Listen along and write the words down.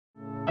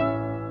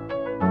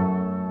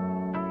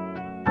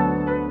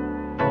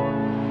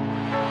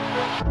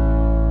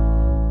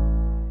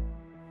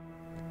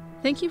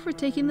Thank you for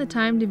taking the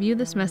time to view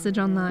this message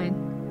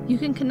online. You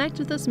can connect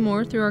with us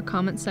more through our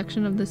comments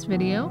section of this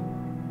video,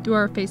 through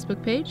our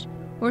Facebook page,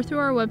 or through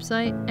our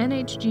website,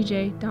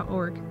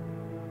 nhgj.org.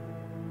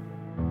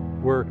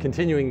 We're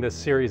continuing this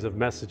series of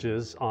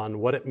messages on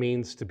what it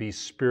means to be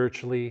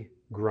spiritually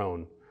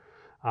grown.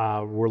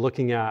 We're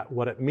looking at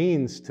what it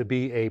means to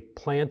be a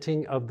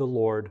planting of the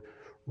Lord,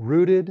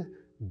 rooted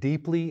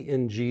deeply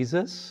in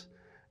Jesus,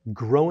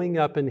 growing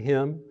up in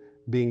Him,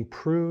 being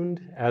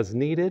pruned as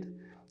needed,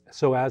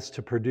 so as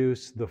to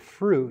produce the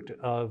fruit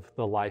of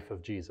the life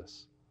of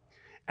Jesus.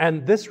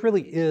 And this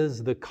really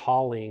is the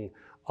calling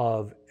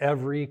of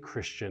every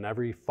Christian,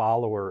 every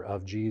follower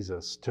of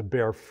Jesus, to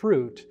bear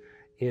fruit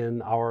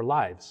in our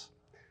lives.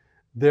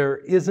 There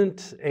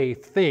isn't a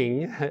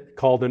thing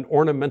called an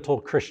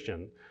ornamental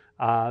Christian.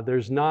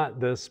 There's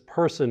not this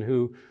person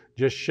who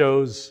just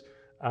shows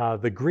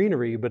the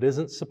greenery but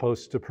isn't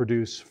supposed to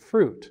produce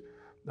fruit.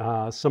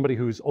 Somebody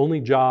whose only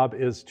job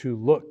is to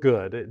look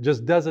good. It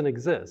just doesn't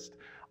exist.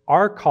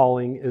 Our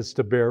calling is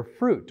to bear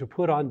fruit, to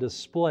put on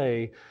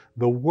display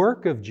the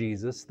work of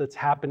Jesus that's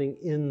happening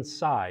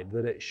inside,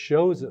 that it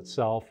shows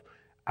itself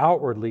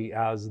outwardly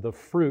as the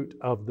fruit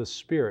of the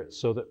Spirit,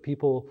 so that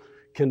people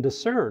can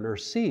discern or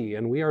see,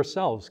 and we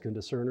ourselves can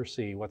discern or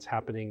see what's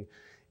happening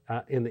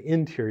in the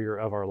interior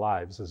of our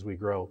lives as we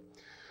grow.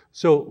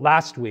 So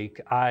last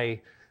week,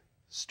 I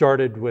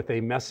started with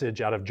a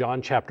message out of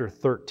John chapter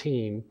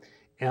 13,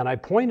 and I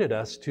pointed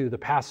us to the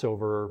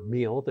Passover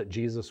meal that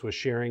Jesus was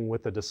sharing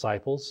with the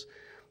disciples.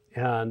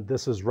 And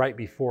this is right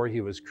before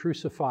He was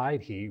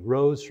crucified. He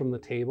rose from the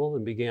table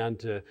and began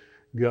to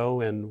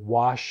go and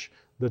wash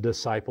the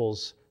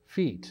disciples'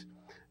 feet.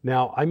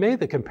 Now, I made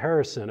the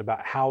comparison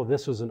about how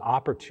this was an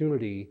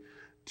opportunity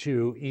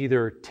to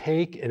either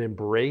take and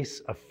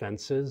embrace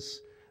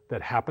offenses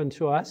that happen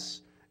to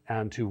us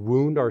and to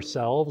wound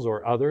ourselves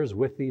or others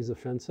with these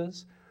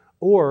offenses,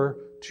 or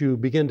to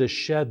begin to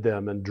shed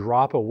them and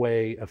drop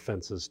away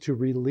offenses, to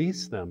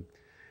release them.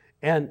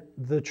 And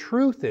the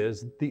truth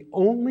is, the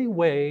only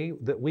way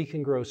that we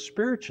can grow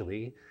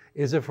spiritually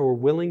is if we're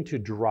willing to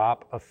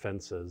drop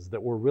offenses,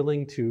 that we're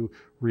willing to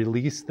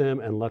release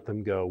them and let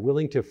them go,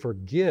 willing to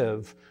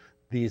forgive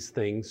these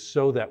things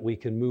so that we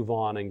can move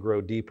on and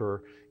grow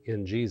deeper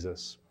in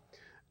Jesus.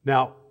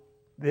 Now,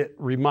 it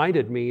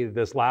reminded me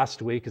this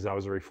last week as I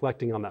was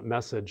reflecting on that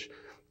message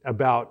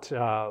about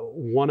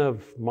one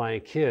of my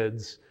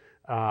kids.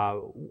 At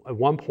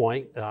one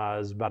point,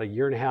 was about 1.5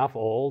 years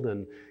old,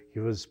 and he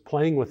was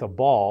playing with a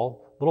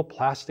ball, little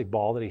plastic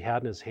ball that he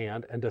had in his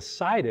hand, and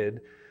decided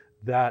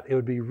that it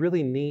would be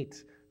really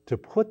neat to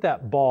put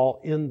that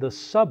ball in the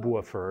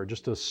subwoofer,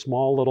 just a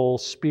small little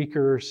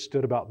speaker,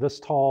 stood about this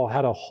tall,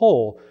 had a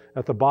hole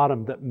at the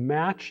bottom that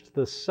matched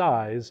the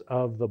size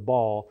of the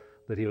ball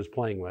that he was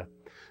playing with.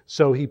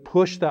 So he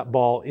pushed that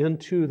ball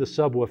into the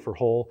subwoofer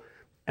hole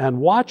and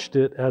watched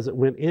it as it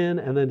went in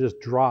and then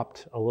just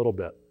dropped a little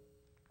bit.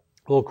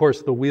 Well, of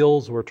course, the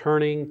wheels were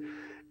turning,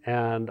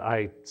 and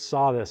I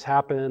saw this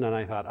happen, and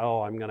I thought,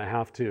 oh, I'm going to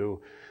have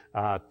to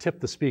tip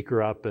the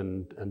speaker up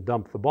and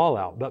dump the ball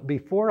out. But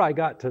before I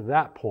got to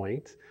that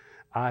point,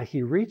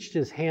 he reached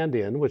his hand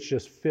in, which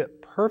just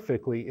fit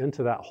perfectly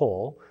into that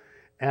hole,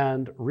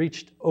 and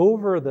reached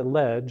over the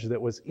ledge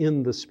that was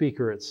in the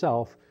speaker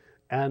itself,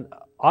 and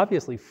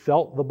obviously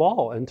felt the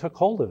ball and took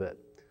hold of it.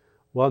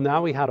 Well,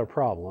 now we had a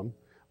problem,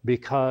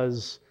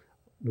 because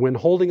when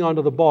holding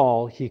onto the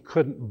ball, he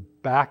couldn't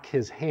back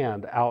his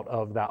hand out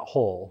of that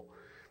hole.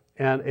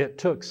 And it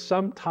took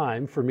some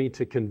time for me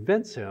to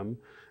convince him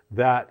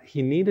that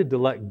he needed to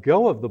let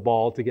go of the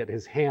ball to get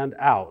his hand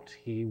out.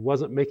 He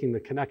wasn't making the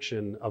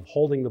connection of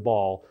holding the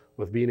ball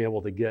with being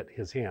able to get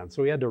his hand.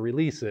 So he had to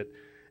release it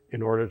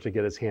in order to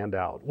get his hand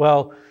out.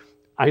 Well,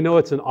 I know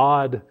it's an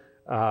odd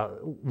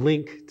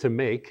link to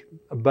make,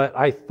 but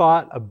I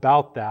thought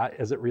about that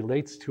as it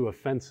relates to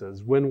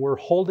offenses. When we're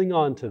holding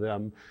on to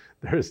them,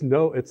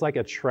 it's like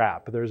a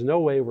trap. There's no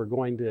way we're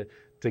going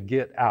to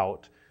get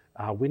out.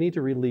 We need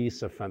to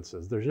release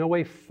offenses. There's no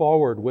way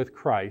forward with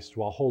Christ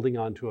while holding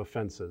on to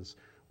offenses.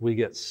 We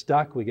get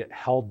stuck, we get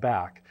held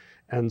back.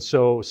 And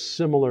so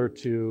similar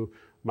to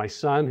my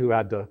son who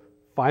had to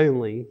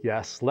finally,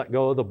 yes, let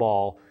go of the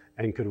ball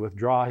and could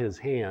withdraw his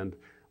hand,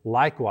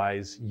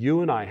 likewise,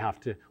 you and I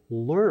have to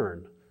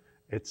learn.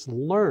 It's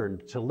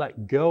learned to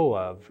let go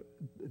of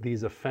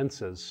these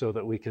offenses so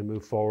that we can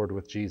move forward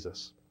with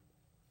Jesus.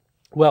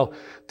 Well,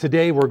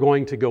 today we're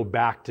going to go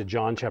back to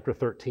John chapter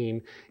 13,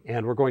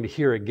 and we're going to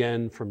hear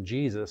again from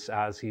Jesus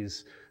as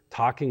He's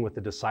talking with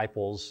the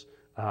disciples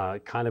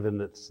kind of in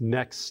this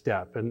next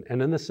step. And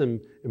in this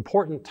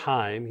important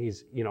time,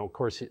 He's, of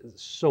course,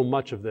 so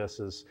much of this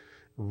is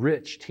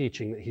rich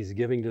teaching that He's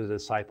giving to the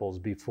disciples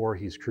before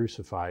He's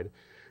crucified.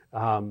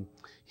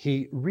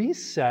 He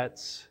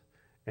resets,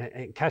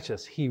 and catch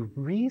this, He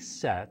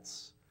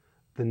resets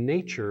the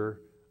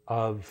nature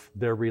of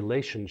their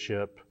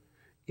relationship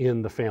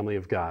in the family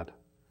of God.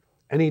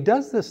 And He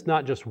does this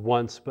not just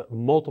once, but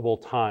multiple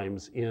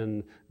times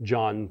in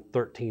John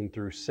 13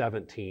 through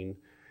 17.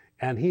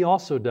 And he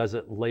also does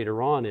it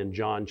later on in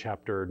John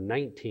chapter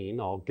 19.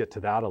 I'll get to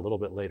that a little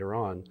bit later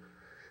on.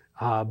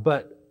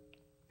 But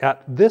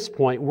at this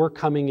point, we're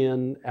coming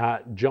in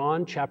at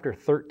John chapter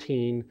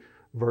 13,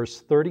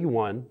 verse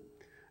 31.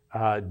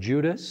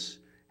 Judas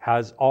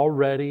has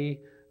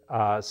already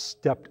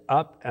stepped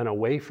up and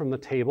away from the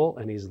table,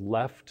 and he's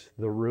left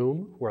the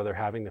room where they're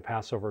having the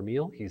Passover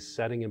meal. He's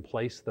setting in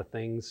place the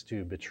things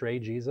to betray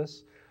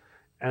Jesus.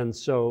 And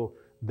so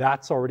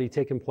that's already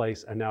taken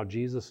place, and now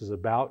Jesus is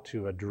about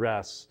to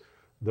address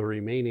the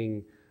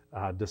remaining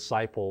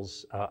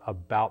disciples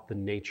about the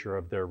nature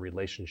of their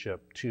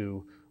relationship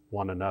to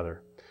one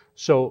another.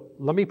 So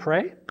let me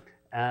pray,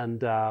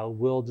 and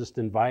we'll just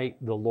invite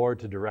the Lord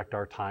to direct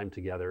our time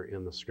together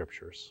in the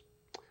Scriptures.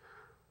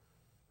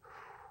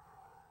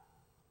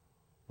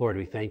 Lord,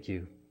 we thank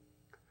you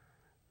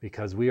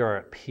because we are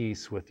at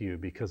peace with you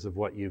because of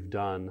what you've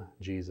done,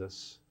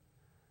 Jesus.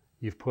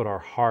 You've put our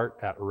heart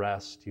at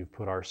rest. You've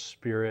put our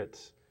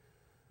spirit.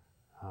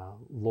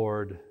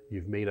 Lord,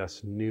 you've made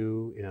us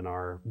new in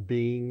our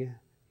being.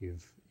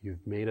 You've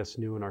made us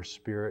new in our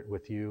spirit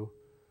with you.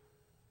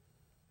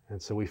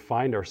 And so we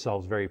find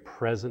ourselves very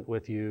present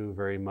with you,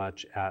 very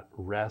much at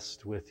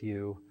rest with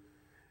you,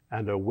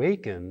 and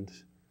awakened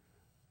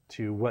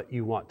to what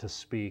you want to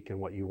speak and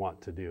what you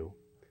want to do.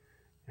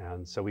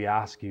 And so we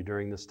ask you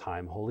during this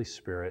time, Holy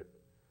Spirit,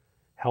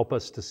 help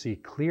us to see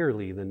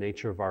clearly the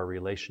nature of our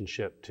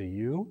relationship to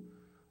you,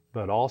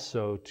 but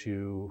also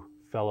to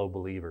fellow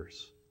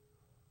believers.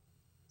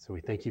 So we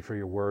thank you for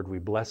your word. We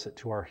bless it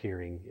to our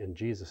hearing. In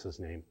Jesus'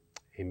 name,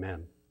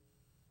 amen.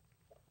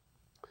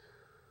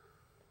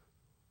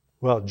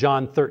 Well,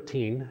 John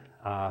 13,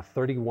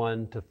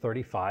 31 to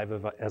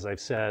 35, as I've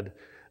said,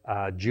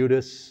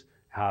 Judas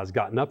has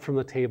gotten up from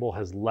the table,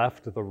 has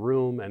left the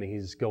room, and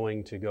he's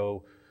going to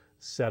go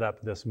set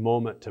up this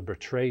moment to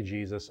betray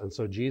Jesus. And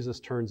so Jesus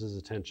turns his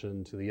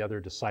attention to the other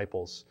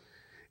disciples.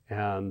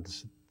 And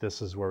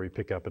this is where we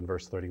pick up in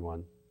verse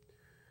 31.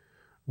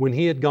 When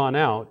he had gone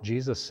out,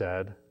 Jesus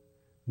said,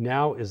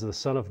 "Now is the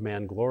Son of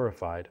Man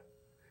glorified,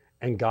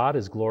 and God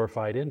is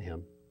glorified in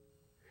him.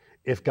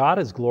 If God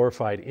is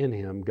glorified in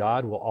him,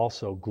 God will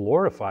also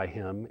glorify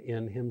him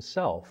in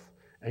himself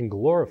and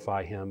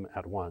glorify him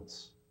at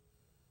once.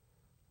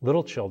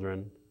 Little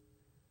children,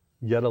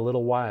 yet a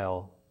little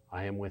while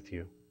I am with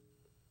you.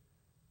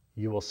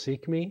 You will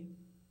seek me,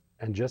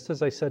 and just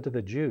as I said to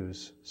the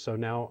Jews, so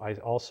now I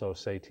also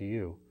say to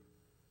you,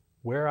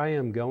 where I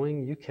am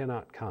going, you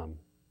cannot come.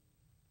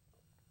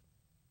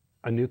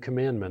 A new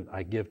commandment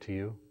I give to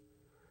you,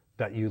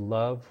 that you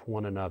love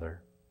one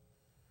another.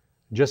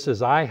 Just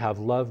as I have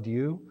loved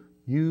you,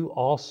 you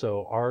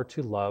also are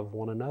to love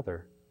one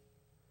another.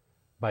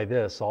 By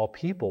this, all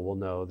people will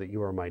know that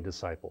you are my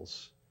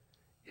disciples,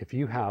 if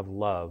you have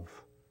love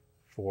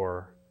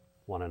for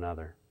one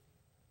another."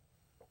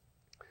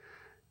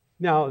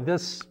 Now,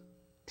 this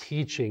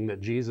teaching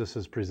that Jesus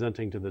is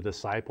presenting to the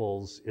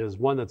disciples is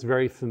one that's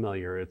very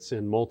familiar. It's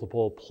in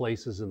multiple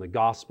places in the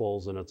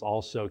Gospels, and it's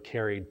also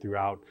carried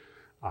throughout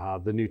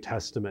the New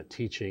Testament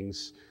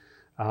teachings.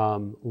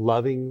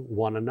 Loving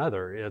one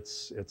another.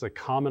 It's a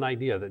common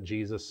idea that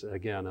Jesus,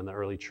 again, in the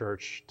early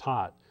church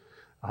taught.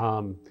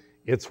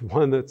 It's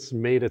one that's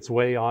made its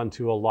way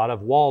onto a lot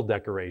of wall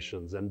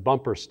decorations and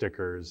bumper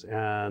stickers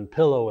and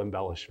pillow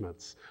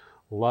embellishments.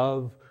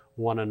 Love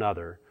one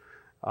another.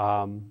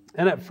 And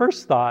at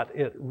first thought,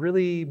 it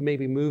really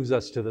maybe moves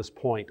us to this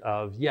point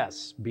of,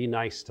 yes, be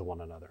nice to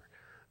one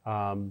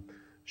another.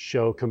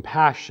 Show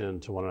compassion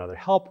to one another.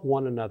 Help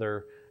one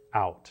another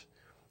out.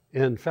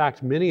 In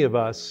fact, many of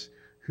us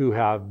who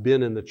have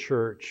been in the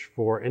church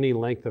for any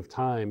length of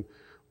time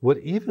would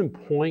even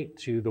point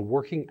to the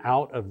working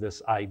out of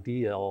this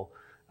ideal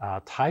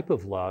type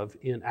of love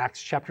in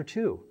Acts chapter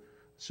 2.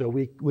 So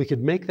we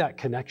could make that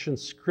connection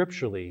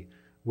scripturally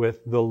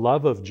with the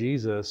love of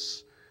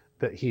Jesus,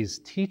 that he's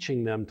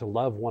teaching them to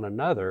love one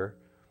another,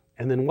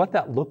 and then what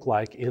that looked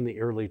like in the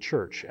early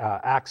church.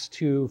 Acts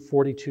 2,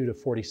 42 to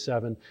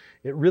 47,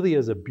 it really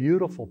is a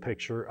beautiful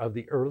picture of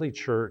the early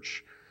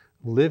church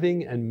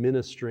living and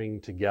ministering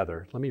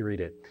together. Let me read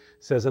it.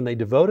 It says, "And they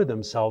devoted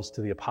themselves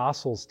to the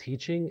apostles'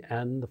 teaching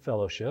and the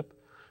fellowship,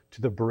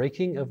 to the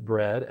breaking of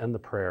bread and the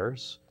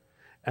prayers.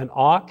 And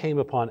awe came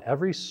upon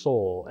every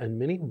soul, and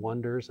many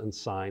wonders and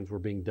signs were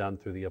being done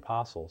through the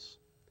apostles.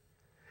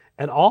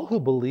 And all who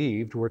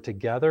believed were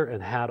together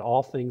and had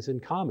all things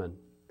in common.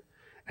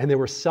 And they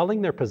were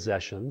selling their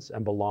possessions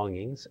and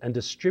belongings and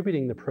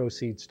distributing the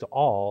proceeds to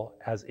all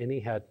as any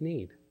had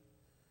need.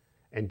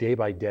 And day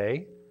by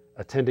day,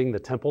 attending the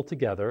temple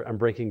together and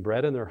breaking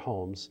bread in their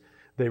homes,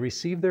 they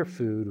received their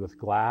food with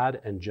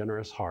glad and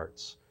generous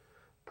hearts,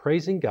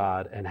 praising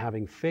God and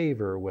having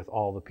favor with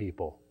all the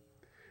people.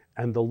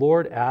 And the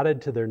Lord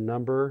added to their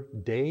number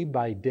day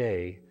by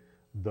day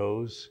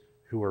those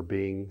who were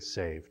being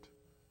saved."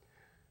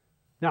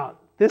 Now,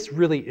 this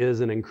really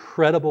is an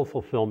incredible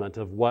fulfillment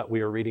of what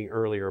we were reading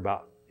earlier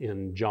about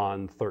in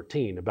John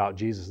 13, about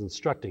Jesus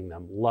instructing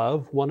them.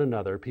 Love one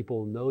another. People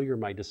will know you're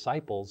my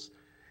disciples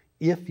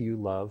if you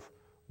love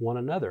one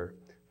another.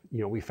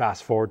 we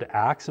fast forward to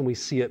Acts and we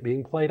see it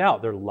being played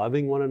out. They're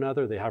loving one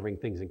another. They're having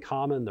things in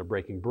common. They're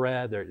breaking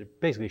bread. They're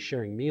basically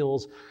sharing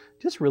meals,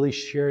 just really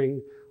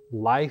sharing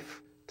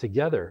life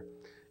together.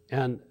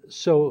 And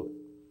so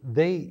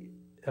they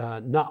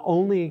not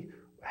only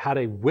had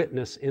a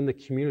witness in the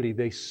community,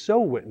 they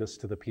so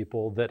witnessed to the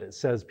people that it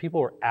says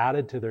people were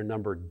added to their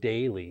number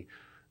daily.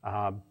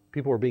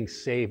 People were being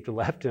saved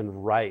left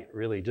and right,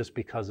 really, just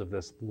because of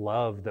this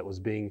love that was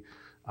being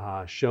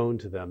shown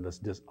to them, this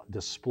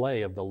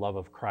display of the love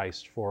of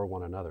Christ for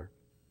one another.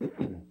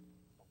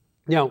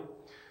 Now,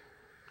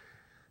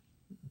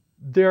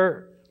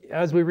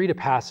 as we read a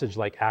passage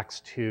like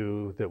Acts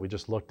 2 that we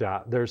just looked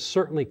at, there's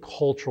certainly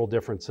cultural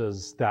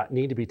differences that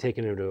need to be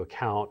taken into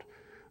account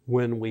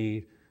when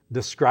we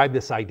describe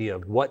this idea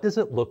of what does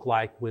it look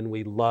like when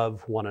we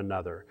love one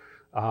another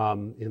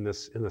in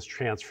this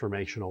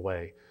transformational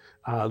way.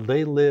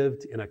 They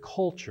lived in a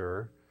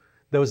culture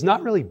that was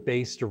not really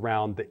based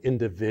around the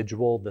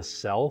individual, the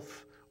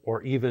self,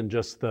 or even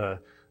just the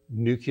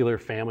nuclear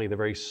family, the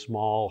very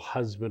small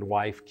husband,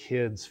 wife,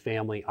 kids,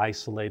 family,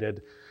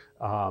 isolated,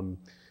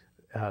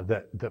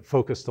 that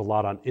focused a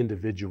lot on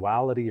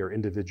individuality or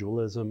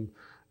individualism,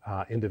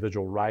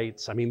 individual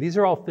rights. I mean, these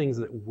are all things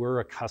that we're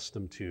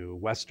accustomed to.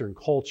 Western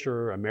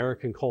culture,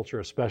 American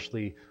culture,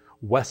 especially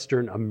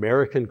Western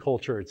American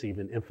culture, it's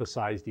even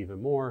emphasized even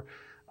more,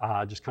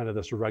 just kind of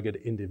this rugged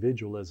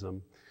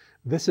individualism.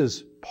 This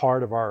is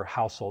part of our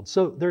household.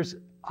 So there's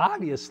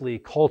obviously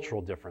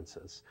cultural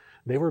differences.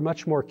 They were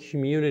much more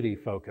community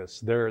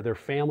focused. Their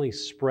family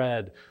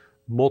spread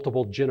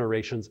multiple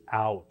generations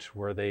out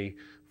where they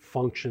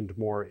functioned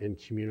more in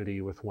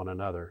community with one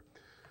another.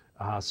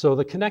 So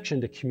the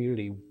connection to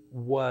community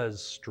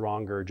was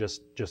stronger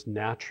just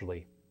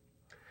naturally.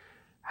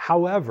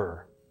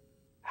 However,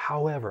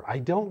 I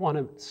don't want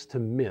to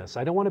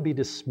be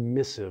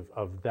dismissive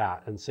of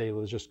that and say it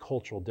was just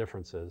cultural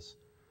differences.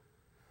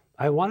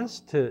 I want us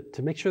to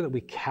make sure that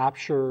we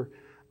capture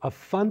a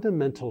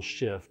fundamental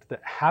shift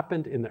that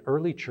happened in the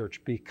early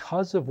church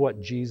because of what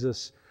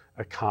Jesus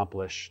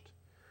accomplished.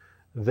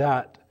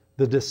 That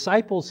the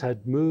disciples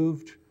had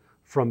moved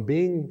from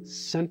being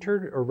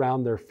centered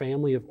around their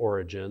family of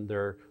origin,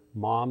 their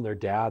mom, their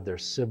dad, their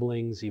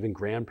siblings, even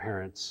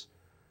grandparents,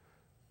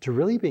 to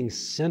really being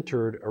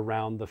centered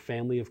around the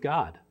family of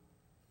God.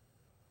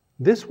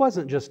 This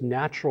wasn't just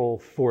natural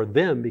for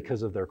them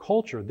because of their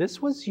culture.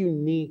 This was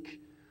unique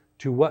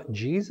to what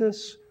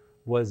Jesus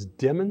was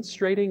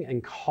demonstrating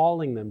and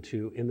calling them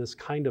to in this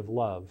kind of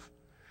love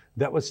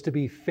that was to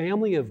be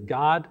family of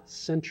God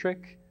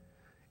centric,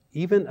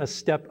 even a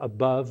step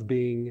above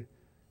being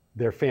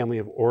their family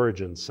of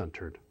origin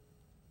centered.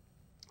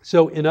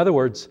 So in other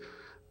words,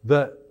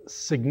 the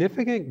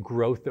significant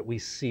growth that we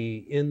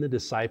see in the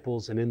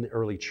disciples and in the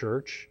early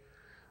church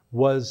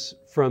was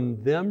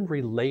from them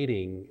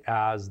relating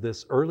as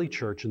this early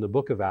church in the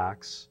book of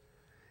Acts.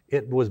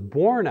 It was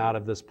born out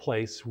of this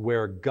place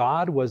where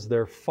God was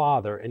their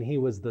father and he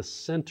was the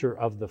center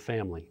of the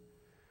family.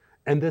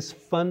 And this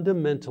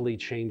fundamentally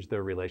changed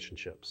their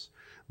relationships.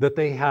 That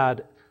they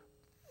had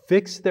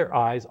fixed their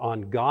eyes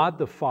on God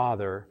the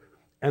Father,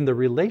 and the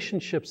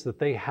relationships that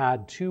they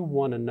had to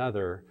one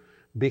another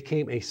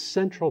became a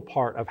central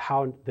part of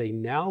how they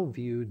now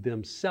viewed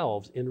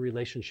themselves in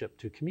relationship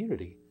to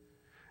community.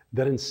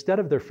 That instead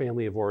of their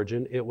family of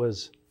origin, it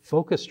was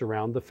focused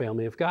around the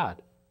family of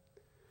God.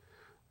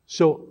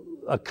 So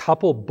a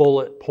couple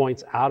bullet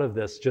points out of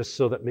this, just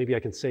so that maybe I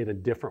can say it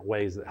in different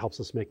ways that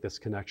helps us make this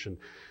connection.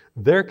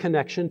 Their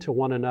connection to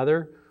one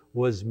another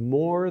was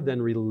more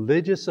than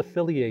religious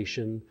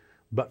affiliation,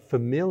 but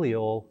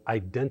familial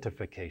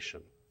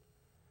identification.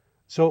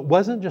 So it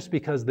wasn't just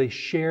because they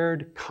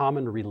shared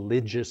common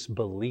religious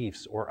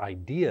beliefs or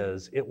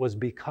ideas, it was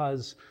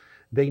because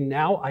they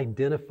now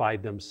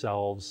identified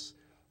themselves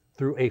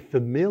through a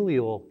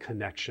familial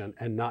connection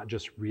and not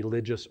just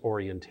religious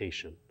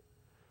orientation.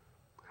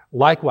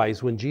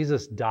 Likewise, when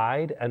Jesus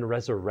died and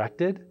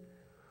resurrected,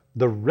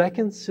 the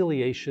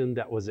reconciliation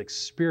that was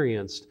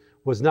experienced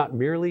was not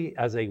merely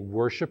as a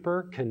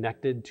worshiper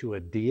connected to a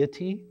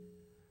deity,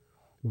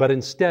 but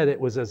instead it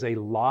was as a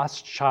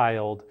lost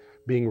child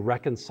being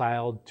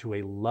reconciled to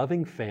a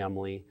loving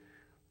family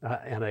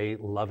and a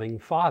loving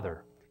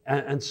father.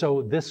 And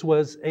so this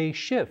was a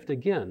shift.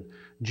 Again,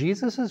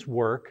 Jesus's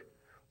work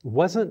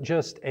wasn't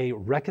just a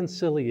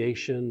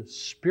reconciliation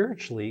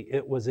spiritually,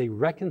 it was a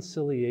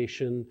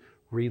reconciliation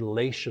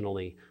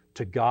relationally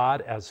to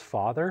God as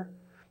Father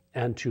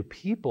and to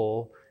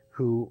people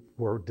who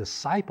were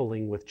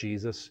discipling with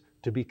Jesus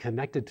to be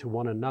connected to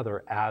one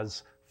another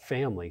as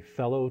family,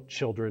 fellow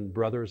children,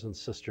 brothers and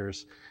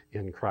sisters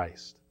in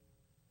Christ.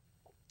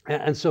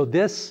 And so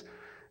this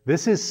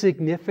is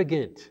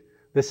significant.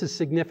 This is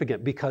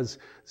significant because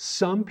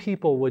some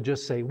people would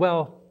just say,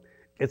 well,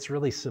 it's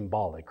really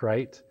symbolic,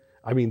 right?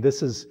 I mean,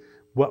 this is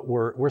what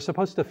we're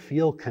supposed to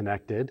feel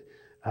connected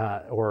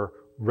or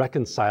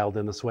reconciled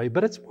in this way,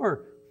 but it's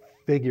more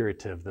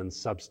figurative than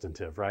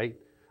substantive, right?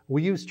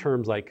 We use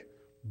terms like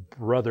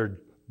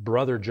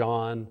brother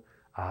John,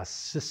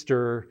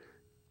 sister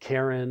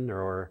Karen,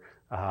 or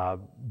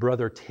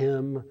Brother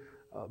Tim.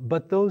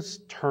 But those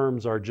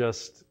terms are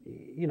just,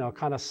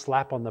 kind of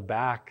slap on the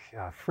back,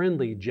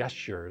 friendly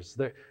gestures.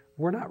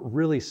 We're not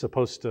really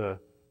supposed to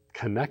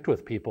connect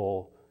with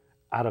people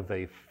out of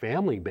a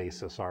family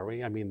basis, are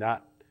we? I mean,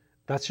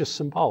 that's just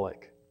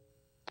symbolic.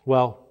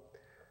 Well,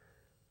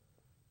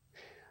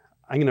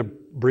 I'm going to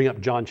bring up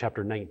John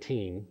chapter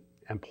 19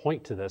 and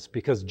point to this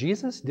because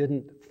Jesus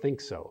didn't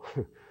think so.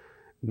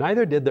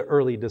 Neither did the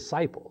early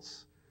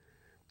disciples.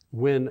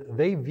 When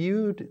they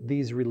viewed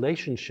these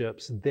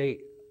relationships,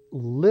 they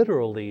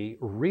literally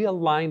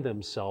realigned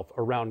themselves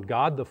around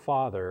God the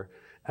Father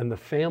and the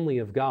family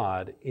of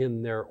God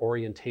in their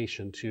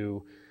orientation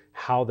to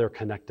how they're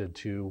connected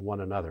to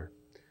one another.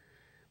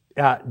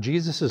 At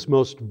Jesus'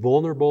 most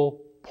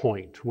vulnerable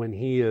point, when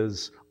he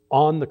is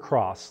on the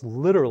cross,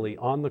 literally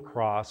on the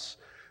cross,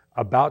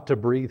 about to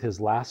breathe his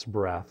last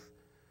breath,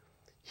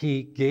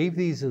 he gave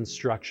these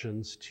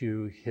instructions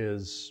to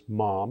his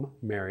mom,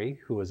 Mary,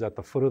 who was at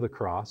the foot of the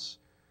cross,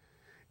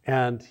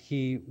 and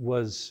he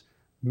was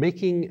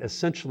making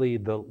essentially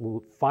the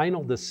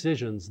final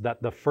decisions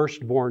that the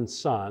firstborn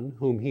son,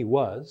 whom he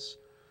was,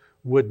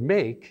 would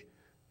make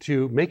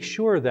to make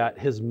sure that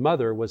his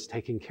mother was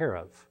taken care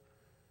of.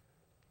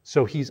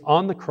 So he's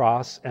on the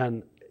cross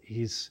and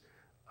he's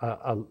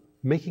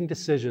making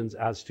decisions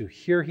as to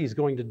here he's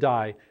going to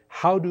die.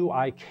 How do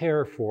I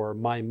care for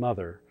my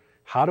mother?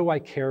 How do I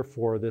care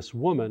for this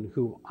woman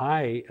who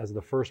I, as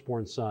the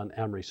firstborn son,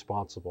 am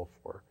responsible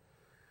for?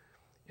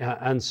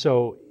 And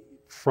so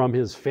from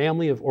his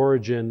family of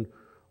origin,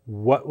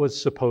 what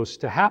was supposed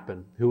to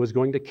happen? Who was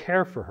going to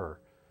care for her?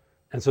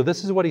 And so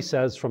this is what he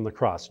says from the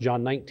cross,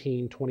 John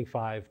 19,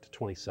 25 to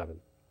 27.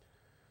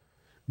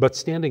 But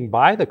standing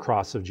by the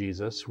cross of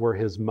Jesus were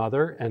his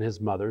mother and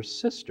his mother's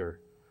sister,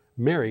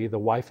 Mary, the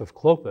wife of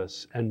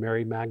Clopas, and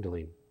Mary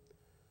Magdalene.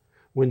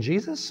 When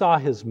Jesus saw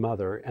his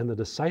mother and the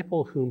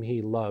disciple whom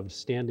he loved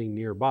standing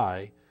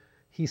nearby,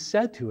 he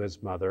said to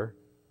his mother,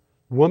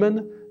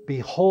 "Woman,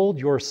 behold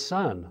your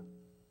son."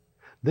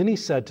 Then he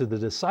said to the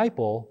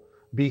disciple,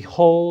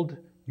 "Behold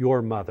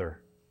your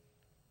mother."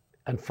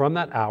 And from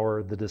that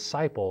hour, the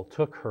disciple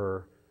took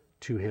her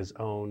to his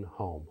own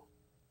home.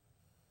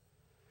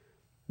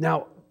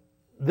 Now,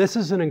 this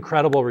is an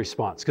incredible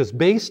response because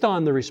based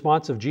on the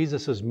response of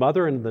Jesus'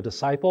 mother and the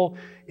disciple,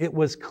 it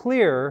was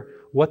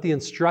clear what the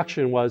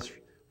instruction was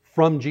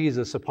from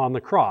Jesus upon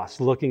the cross,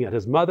 looking at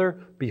his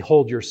mother,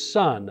 "Behold your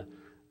son,"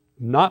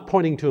 not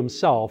pointing to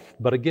himself,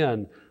 but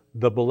again,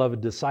 the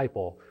beloved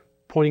disciple,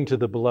 pointing to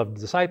the beloved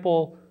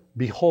disciple,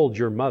 "Behold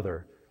your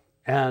mother,"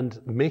 and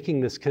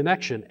making this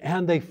connection.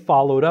 And they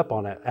followed up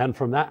on it. And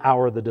from that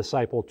hour, the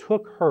disciple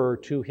took her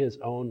to his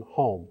own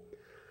home.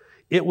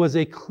 It was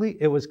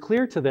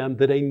clear to them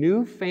that a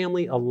new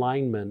family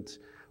alignment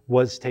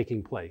was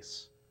taking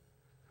place.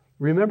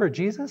 Remember,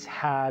 Jesus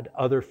had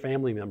other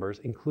family members,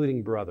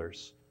 including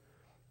brothers.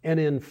 And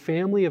in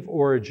family of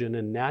origin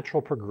and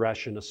natural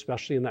progression,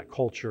 especially in that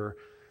culture,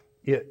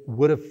 it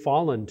would have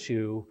fallen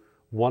to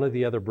one of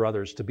the other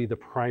brothers to be the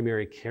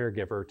primary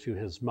caregiver to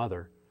his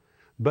mother.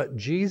 But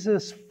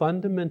Jesus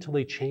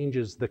fundamentally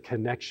changes the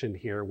connection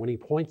here when he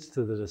points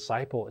to the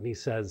disciple and he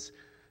says,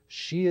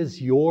 "She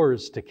is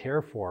yours to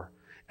care for."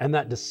 And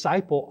that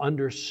disciple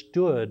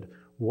understood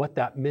what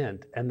that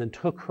meant and then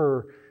took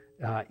her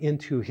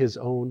into his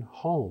own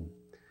home.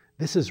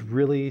 This is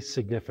really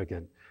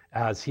significant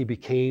as he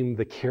became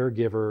the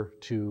caregiver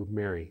to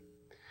Mary.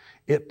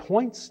 It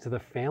points to the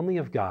family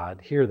of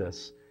God, hear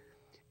this,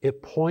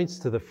 it points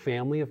to the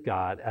family of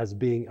God as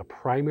being a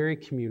primary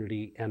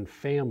community and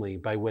family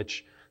by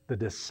which the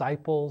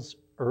disciples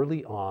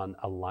early on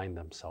aligned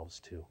themselves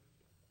to.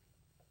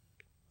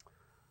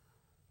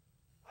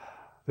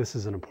 This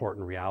is an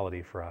important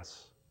reality for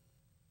us.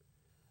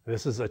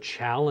 This is a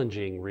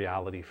challenging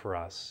reality for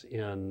us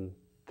in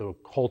the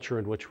culture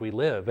in which we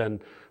live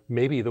and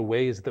maybe the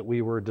ways that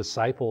we were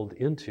discipled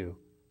into.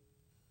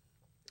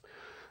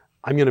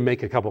 I'm going to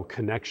make a couple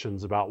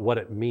connections about what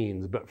it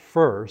means, but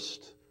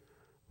first,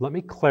 let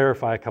me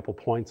clarify a couple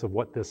points of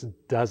what this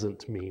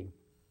doesn't mean,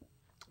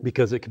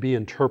 because it could be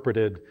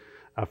interpreted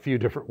a few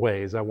different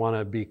ways. I want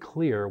to be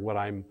clear what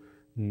I'm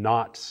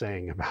not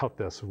saying about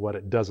this, what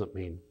it doesn't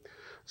mean.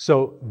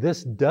 So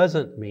this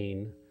doesn't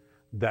mean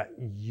that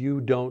you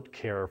don't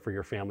care for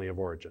your family of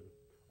origin,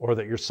 or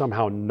that you're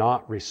somehow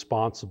not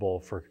responsible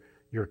for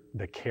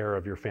the care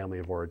of your family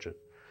of origin.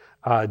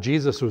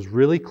 Jesus was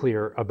really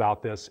clear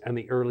about this, and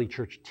the early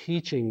church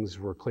teachings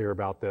were clear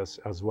about this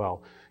as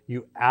well.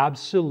 I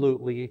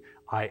absolutely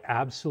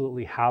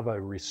have a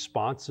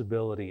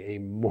responsibility, a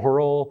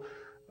moral,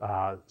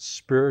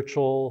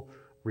 spiritual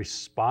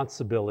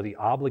responsibility,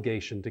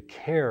 obligation to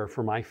care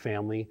for my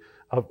family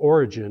of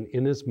origin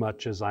in as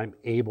much as I'm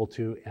able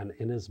to and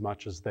in as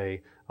much as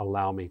they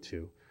allow me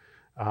to.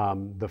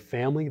 The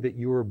family that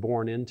you were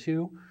born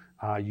into,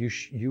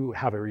 you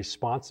have a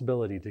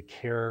responsibility to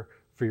care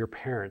for your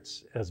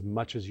parents as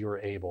much as you're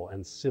able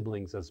and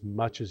siblings as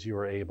much as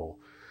you're able.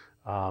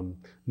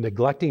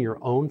 Neglecting your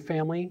own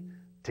family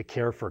to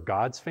care for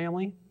God's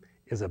family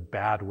is a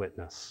bad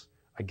witness.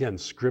 Again,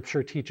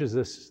 Scripture teaches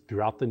this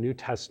throughout the New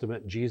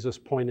Testament. Jesus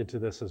pointed to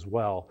this as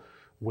well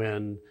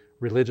when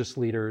religious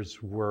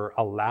leaders were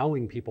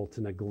allowing people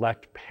to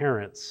neglect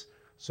parents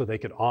so they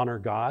could honor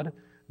God.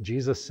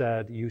 Jesus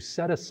said, you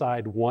set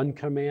aside one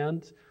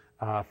command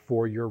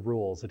for your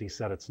rules, and he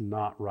said it's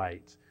not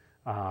right.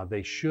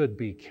 They should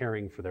be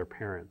caring for their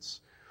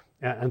parents.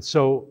 And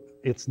so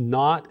it's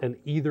not an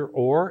either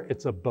or,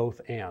 it's a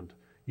both and.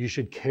 You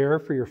should care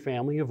for your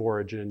family of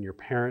origin, your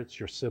parents,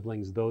 your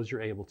siblings, those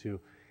you're able to,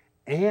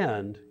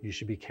 and you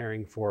should be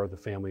caring for the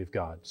family of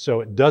God.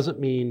 So it doesn't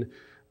mean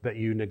that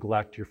you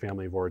neglect your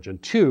family of origin.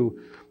 2,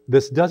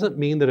 this doesn't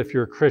mean that if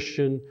you're a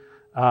Christian,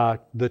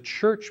 the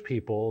church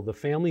people, the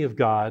family of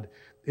God,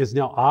 is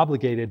now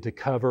obligated to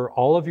cover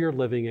all of your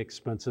living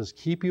expenses,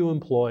 keep you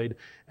employed,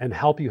 and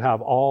help you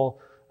have all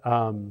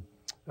the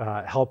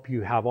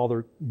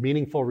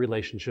meaningful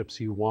relationships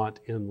you want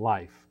in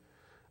life.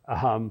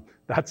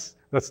 That's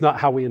not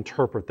how we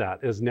interpret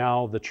that, as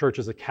now the church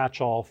is a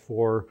catch-all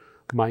for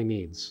my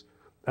needs.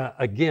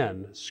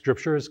 Again,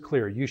 Scripture is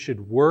clear. You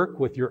should work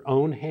with your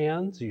own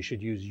hands. You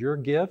should use your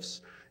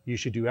gifts. You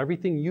should do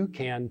everything you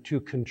can to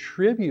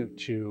contribute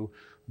to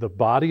the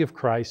body of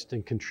Christ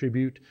and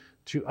contribute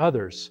to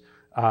others.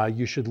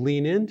 You should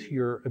lean into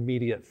your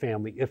immediate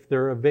family if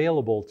they're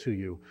available to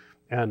you,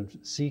 and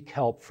seek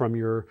help from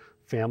your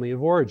family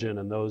of origin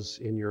and those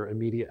in your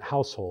immediate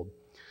household.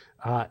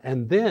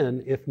 And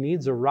then, if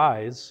needs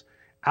arise,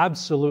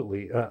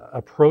 absolutely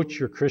approach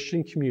your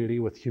Christian community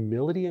with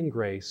humility and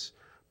grace,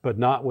 but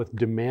not with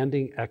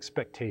demanding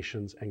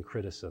expectations and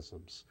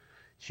criticisms.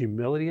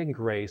 Humility and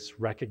grace,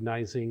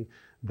 recognizing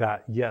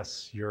that,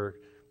 yes, your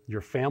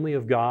family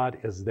of God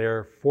is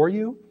there for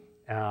you,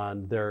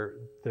 and they're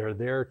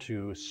there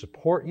to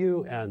support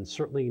you, and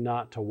certainly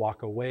not to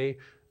walk away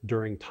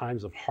during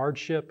times of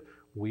hardship.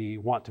 We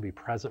want to be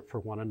present for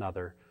one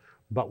another,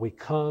 but we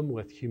come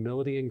with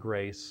humility and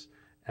grace,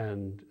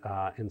 and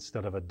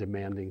instead of a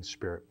demanding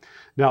spirit.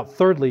 Now,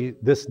 thirdly,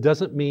 this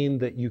doesn't mean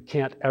that you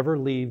can't ever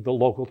leave the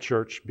local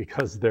church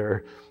because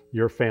they're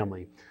your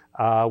family.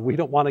 We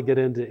don't want to get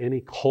into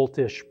any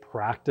cultish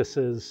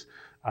practices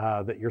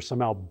that you're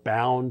somehow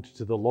bound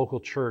to the local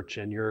church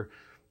and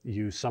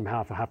you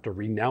somehow have to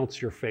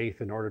renounce your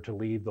faith in order to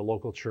leave the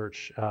local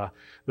church.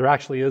 There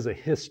actually is a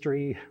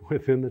history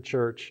within the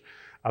church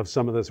of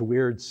some of this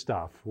weird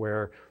stuff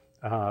where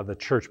the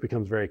church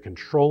becomes very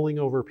controlling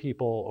over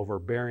people,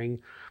 overbearing.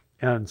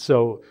 And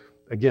so,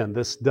 again,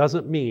 this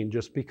doesn't mean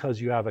just because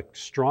you have a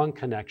strong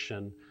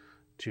connection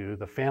to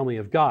the family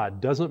of God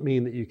doesn't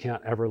mean that you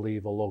can't ever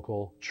leave a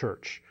local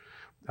church.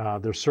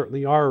 There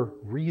certainly are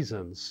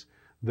reasons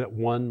that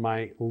one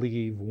might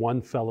leave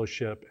one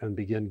fellowship and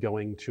begin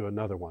going to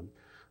another one.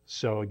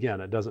 So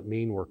again, it doesn't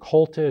mean we're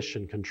cultish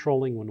and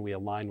controlling when we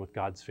align with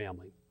God's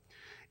family.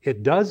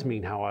 It does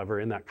mean, however,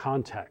 in that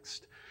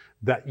context,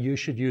 that you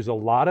should use a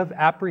lot of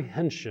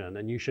apprehension,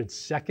 and you should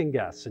second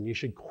guess, and you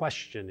should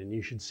question, and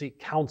you should seek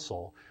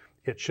counsel.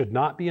 It should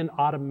not be an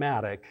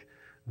automatic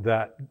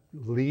that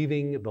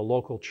leaving the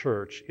local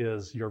church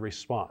is your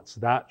response.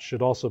 That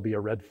should also be a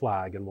red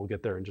flag, and we'll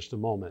get there in just a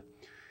moment.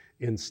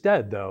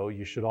 Instead, though,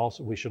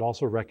 we should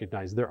also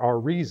recognize there are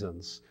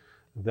reasons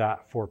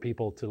that for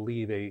people to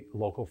leave a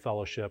local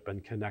fellowship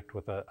and connect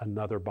with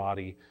another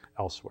body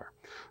elsewhere.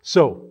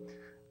 So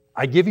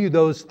I give you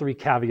those 3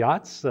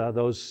 caveats,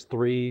 those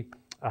 3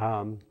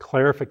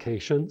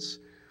 clarifications,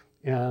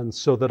 and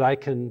so that I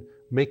can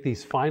make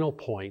these final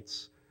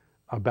points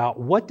about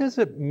what does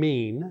it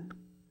mean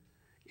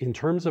in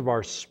terms of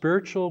our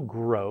spiritual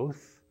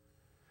growth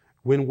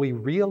when we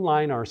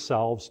realign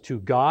ourselves to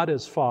God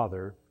as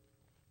Father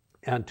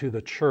and to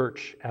the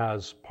church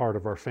as part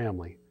of our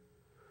family.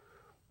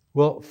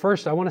 Well,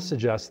 first, I want to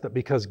suggest that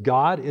because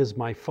God is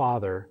my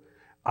Father,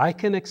 I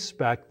can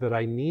expect that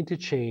I need to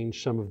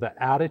change some of the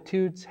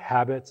attitudes,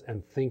 habits,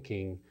 and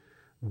thinking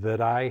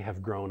that I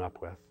have grown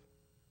up with.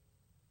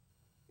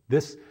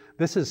 This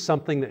is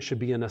something that should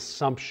be an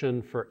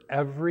assumption for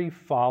every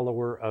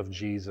follower of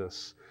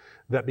Jesus,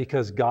 that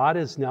because God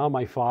is now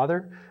my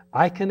Father,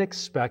 I can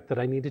expect that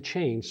I need to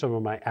change some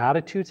of my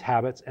attitudes,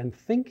 habits, and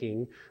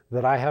thinking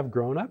that I have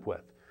grown up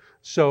with.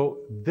 So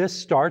this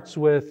starts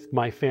with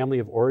my family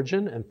of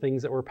origin and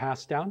things that were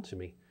passed down to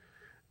me.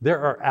 There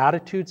are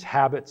attitudes,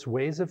 habits,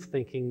 ways of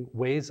thinking,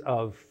 ways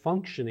of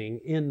functioning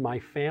in my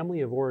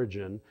family of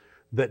origin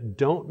that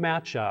don't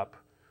match up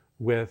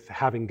with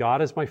having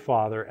God as my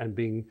Father and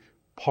being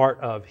part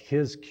of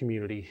His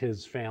community,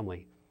 His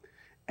family.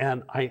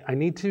 And I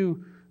need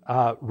to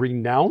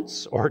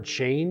renounce or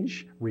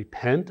change,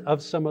 repent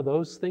of some of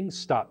those things,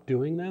 stop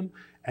doing them,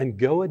 and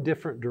go a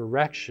different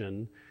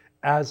direction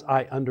as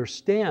I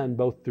understand,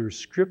 both through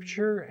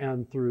Scripture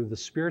and through the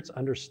Spirit's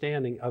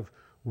understanding of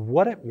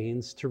what it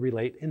means to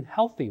relate in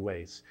healthy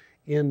ways,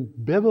 in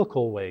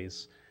biblical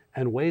ways,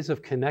 and ways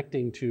of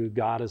connecting to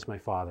God as my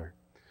Father.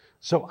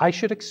 So I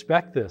should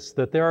expect this,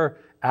 that there are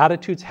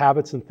attitudes,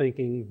 habits, and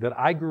thinking that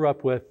I grew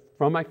up with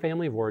from my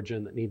family of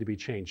origin that need to be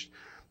changed.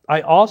 I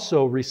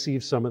also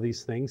receive some of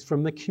these things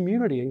from the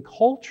community and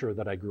culture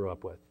that I grew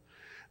up with.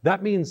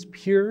 That means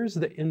peers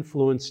that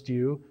influenced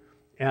you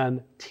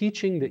and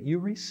teaching that you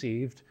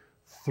received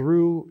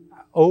through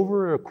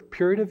over a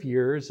period of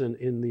years and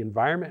in the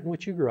environment in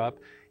which you grew up,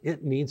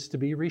 it needs to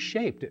be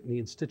reshaped. It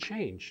needs to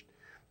change.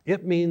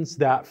 It means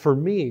that for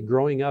me,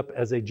 growing up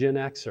as a Gen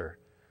Xer,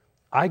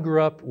 I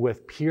grew up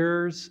with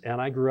peers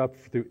and I grew up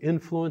through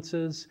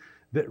influences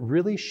that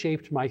really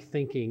shaped my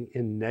thinking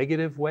in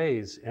negative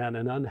ways and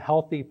in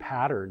unhealthy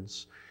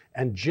patterns.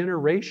 And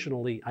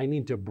generationally, I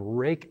need to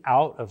break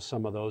out of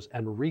some of those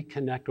and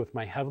reconnect with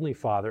my Heavenly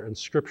Father and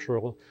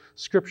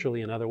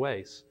scripturally in other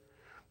ways.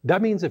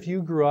 That means if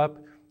you grew up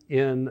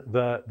in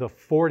the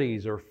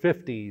 40s or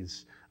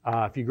 50s,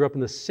 if you grew up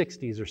in the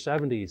 60s or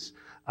 70s,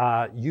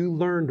 you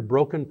learned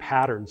broken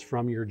patterns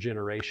from your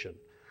generation.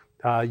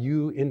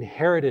 You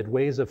inherited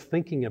ways of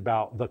thinking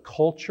about the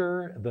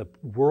culture, the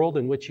world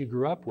in which you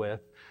grew up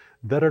with,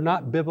 that are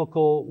not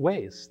biblical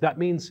ways. That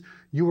means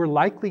you were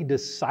likely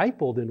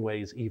discipled in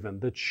ways even.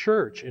 The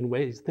church in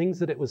ways, things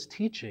that it was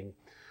teaching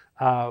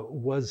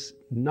was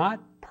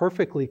not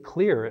perfectly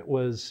clear. It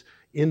was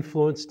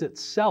influenced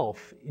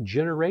itself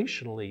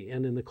generationally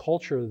and in the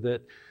culture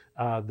that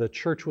the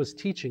church was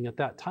teaching at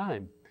that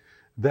time.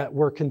 That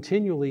we're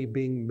continually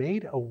being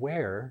made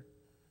aware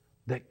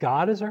that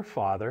God is our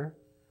Father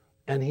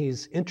and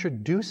He's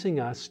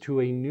introducing us to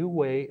a new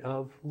way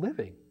of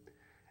living.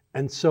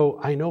 And so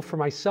I know for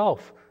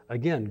myself,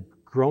 again,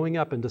 growing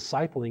up and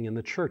discipling in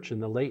the church in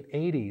the late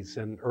 80s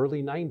and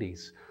early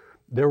 90s,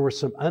 there were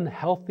some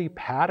unhealthy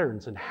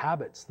patterns and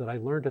habits that I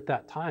learned at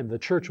that time. The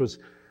church was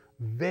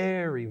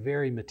very,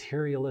 very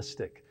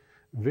materialistic,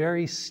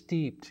 very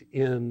steeped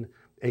in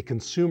a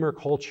consumer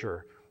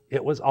culture.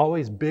 It was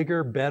always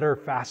bigger, better,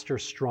 faster,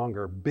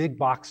 stronger, big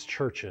box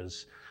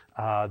churches,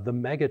 the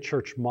mega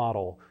church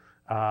model,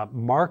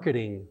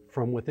 marketing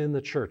from within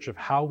the church of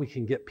how we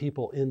can get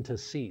people into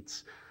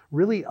seats.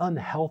 Really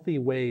unhealthy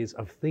ways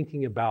of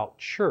thinking about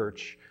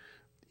church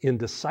in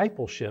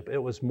discipleship. It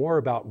was more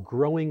about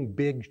growing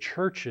big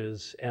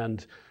churches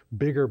and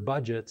bigger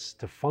budgets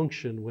to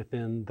function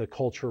within the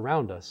culture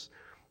around us.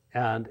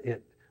 And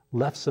it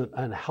left some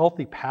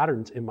unhealthy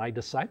patterns in my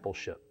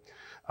discipleship.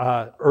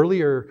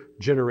 Earlier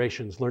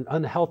generations learned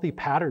unhealthy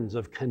patterns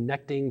of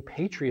connecting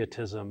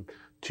patriotism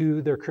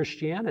to their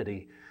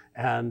Christianity.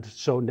 And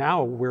so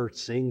now we're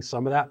seeing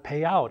some of that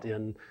pay out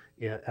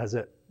as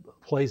it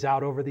plays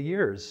out over the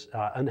years.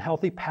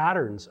 Unhealthy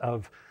patterns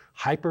of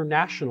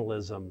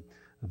hyper-nationalism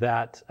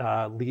that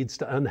leads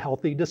to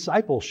unhealthy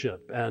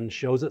discipleship and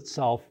shows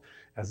itself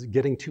as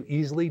getting too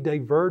easily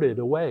diverted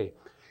away.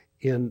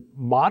 In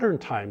modern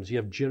times, you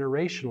have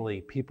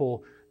generationally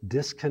people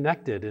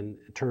disconnected in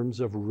terms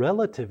of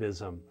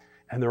relativism,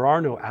 and there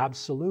are no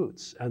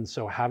absolutes. And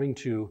so having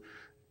to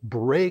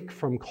break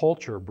from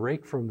culture,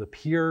 break from the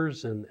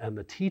peers and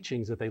the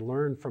teachings that they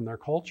learned from their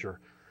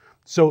culture.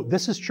 So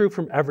this is true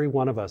from every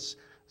one of us.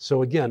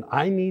 So again,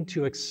 I need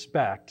to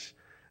expect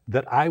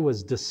that I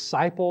was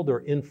discipled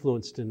or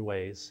influenced in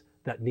ways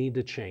that need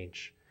to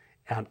change.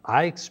 And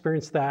I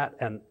experienced that,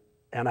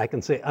 and I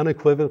can say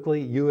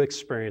unequivocally, you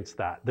experienced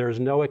that. There's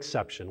no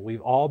exception.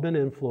 We've all been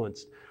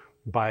influenced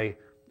by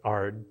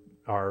our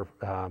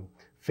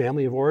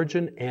family of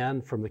origin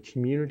and from the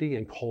community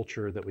and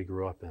culture that we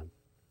grew up in.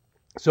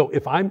 So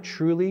if I'm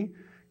truly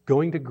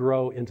going to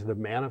grow into the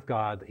man of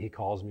God that He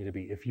calls me to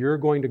be, if you're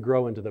going to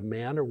grow into the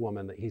man or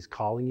woman that He's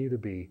calling you to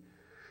be,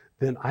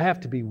 then I have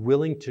to be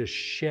willing to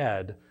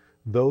shed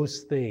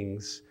those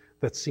things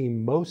that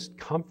seem most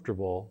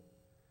comfortable,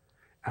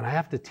 and I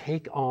have to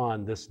take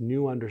on this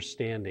new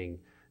understanding,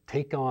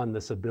 take on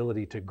this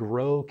ability to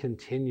grow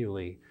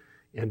continually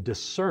and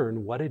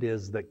discern what it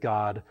is that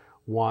God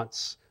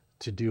wants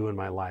to do in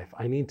my life.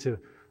 I need to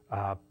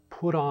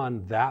put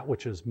on that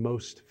which is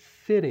most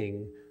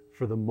fitting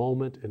for the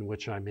moment in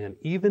which I'm in.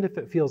 Even if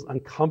it feels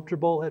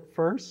uncomfortable at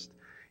first,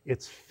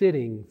 it's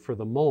fitting for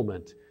the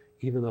moment,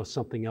 even though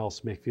something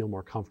else may feel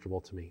more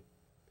comfortable to me.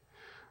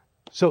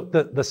 So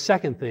the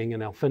second thing,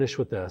 and I'll finish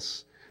with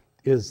this,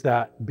 is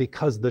that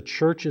because the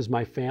church is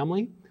my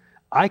family,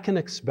 I can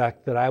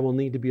expect that I will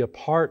need to be a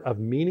part of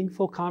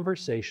meaningful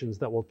conversations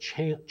that will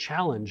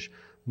challenge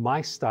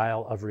my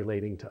style of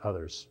relating to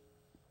others.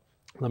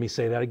 Let me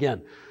say that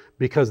again.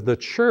 Because the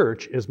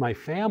church is my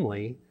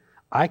family,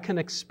 I can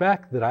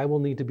expect that I will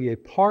need to be a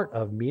part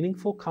of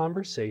meaningful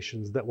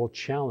conversations that will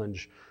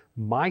challenge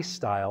my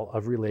style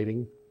of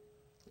relating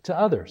to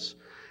others.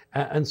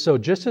 And so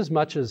just as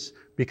much as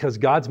because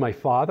God's my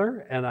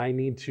Father and I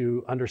need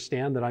to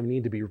understand that I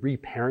need to be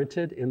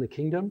reparented in the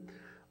kingdom,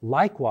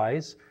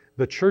 likewise,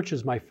 the church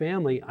is my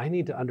family. I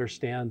need to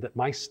understand that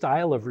my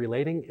style of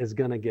relating is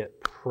going to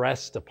get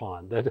pressed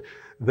upon,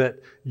 that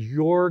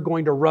you're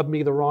going to rub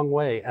me the wrong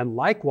way. And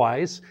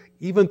likewise,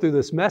 even through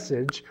this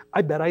message,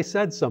 I bet I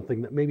said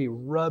something that maybe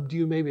rubbed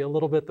you maybe a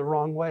little bit the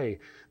wrong way.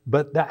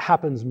 But that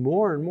happens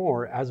more and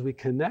more as we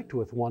connect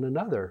with one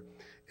another,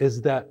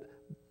 is that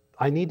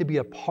I need to be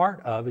a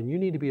part of, and you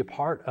need to be a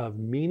part of,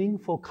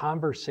 meaningful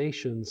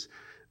conversations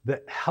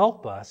that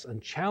help us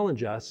and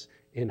challenge us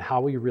in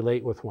how we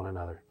relate with one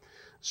another.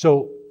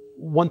 So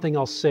one thing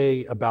I'll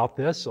say about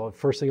this, or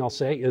first thing I'll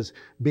say, is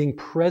being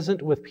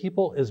present with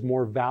people is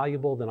more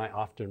valuable than I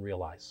often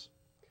realize.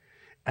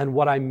 And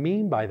what I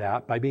mean by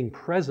that, by being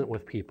present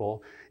with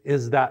people,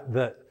 is that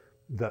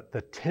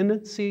the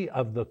tendency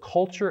of the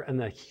culture and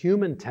the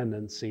human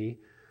tendency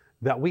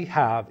that we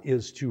have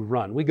is to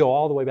run. We go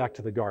all the way back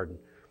to the garden.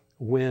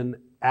 When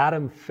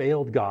Adam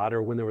failed God,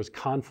 or when there was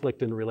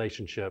conflict in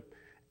relationship,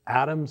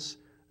 Adam's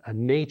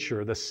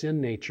nature, the sin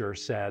nature,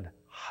 said,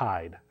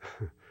 hide.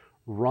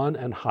 Run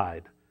and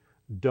hide.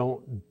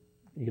 Don't,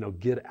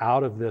 get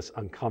out of this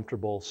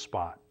uncomfortable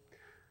spot.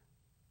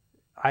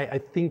 I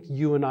think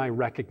you and I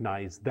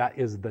recognize that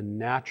is the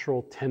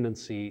natural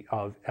tendency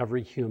of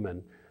every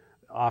human,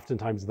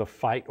 oftentimes the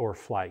fight or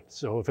flight.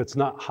 So if it's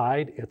not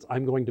hide, it's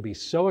I'm going to be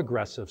so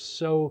aggressive,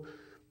 so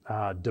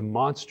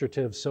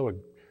demonstrative,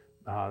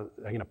 I'm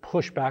going to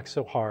push back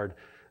so hard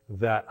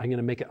that I'm going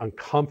to make it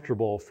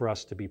uncomfortable for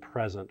us to be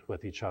present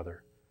with each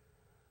other.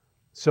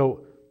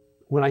 So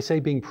when I say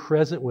being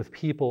present with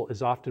people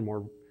is often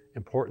more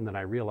important than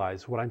I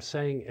realize, what I'm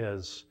saying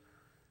is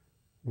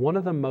one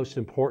of the most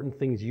important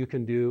things you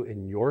can do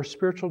in your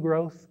spiritual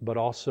growth, but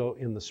also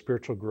in the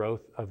spiritual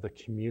growth of the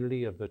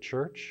community of the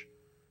church,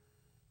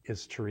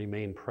 is to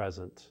remain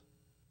present.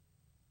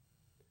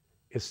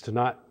 Is to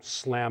not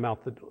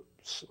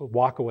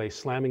walk away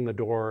slamming the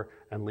door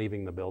and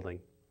leaving the building,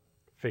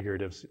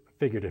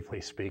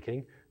 figuratively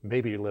speaking,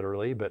 maybe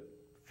literally, but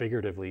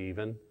figuratively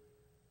even.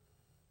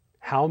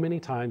 How many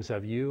times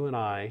have you and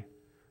I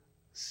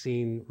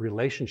seen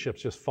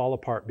relationships just fall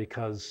apart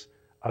because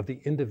of the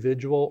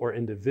individual or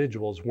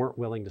individuals weren't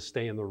willing to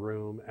stay in the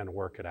room and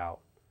work it out,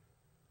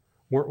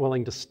 weren't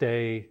willing to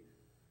stay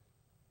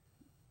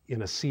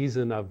in a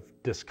season of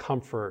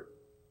discomfort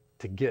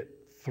to get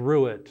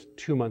through it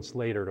 2 months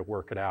later to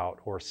work it out,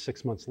 or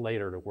 6 months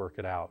later to work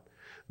it out.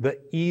 The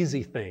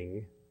easy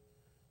thing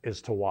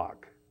is to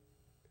walk.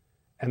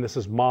 And this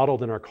is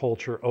modeled in our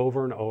culture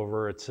over and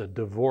over. It's a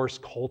divorce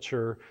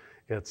culture.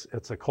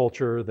 It's a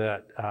culture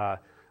that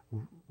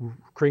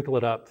crinkle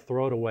it up,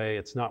 throw it away.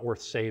 It's not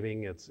worth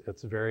saving.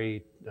 It's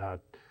very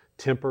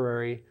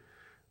temporary.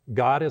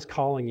 God is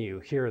calling you,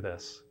 hear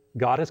this,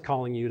 God is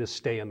calling you to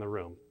stay in the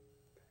room.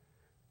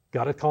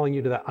 God is calling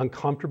you to that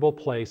uncomfortable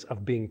place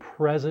of being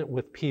present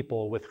with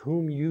people with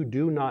whom you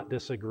do not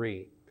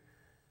disagree,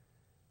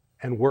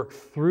 and work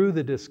through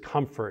the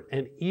discomfort.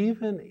 And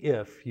even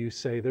if you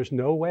say, there's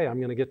no way I'm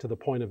going to get to the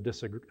point of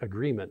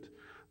disagreement,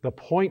 the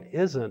point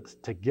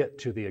isn't to get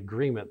to the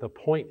agreement. The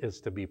point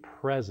is to be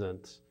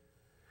present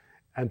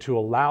and to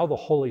allow the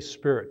Holy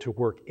Spirit to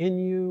work in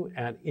you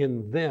and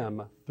in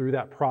them through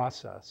that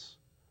process.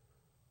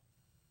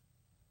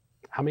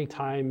 How many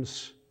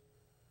times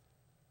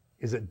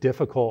is it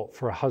difficult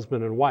for a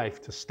husband and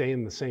wife to stay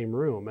in the same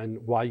room,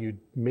 and while you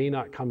may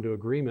not come to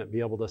agreement,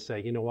 be able to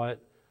say, you know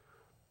what,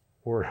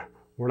 we're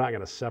not going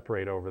to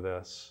separate over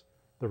this.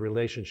 The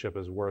relationship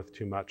is worth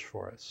too much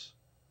for us.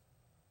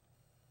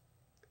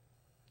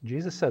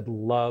 Jesus said,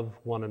 love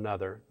one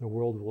another. The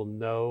world will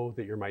know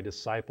that you're my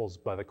disciples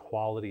by the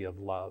quality of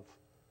love.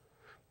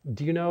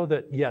 Do you know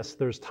that, yes,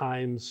 there's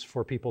times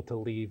for people to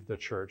leave the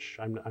church.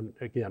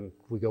 Again,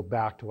 we go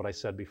back to what I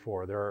said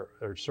before. There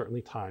are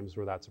certainly times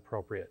where that's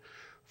appropriate.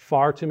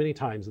 Far too many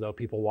times, though,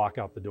 people walk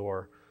out the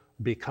door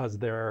because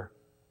they're,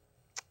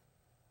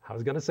 I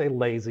was going to say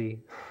lazy.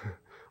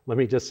 Let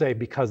me just say,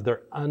 because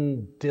they're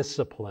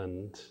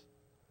undisciplined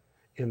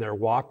in their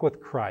walk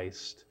with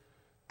Christ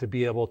to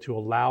be able to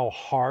allow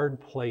hard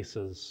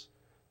places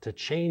to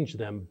change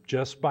them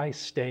just by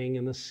staying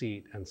in the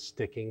seat and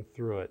sticking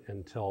through it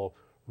until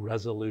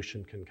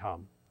resolution can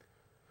come.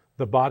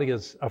 The body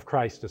of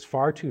Christ is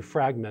far too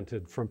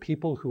fragmented from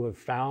people who have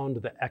found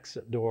the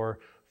exit door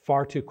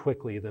far too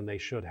quickly than they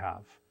should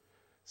have.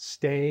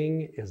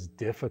 Staying is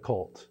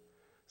difficult.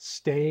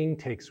 Staying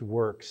takes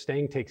work.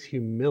 Staying takes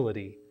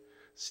humility.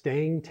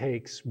 Staying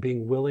takes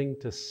being willing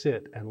to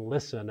sit and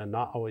listen and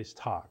not always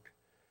talk.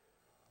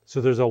 So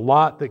there's a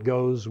lot that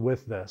goes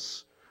with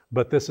this,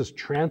 but this is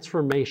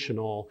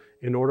transformational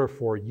in order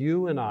for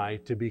you and I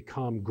to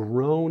become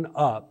grown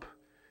up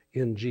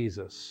in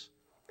Jesus.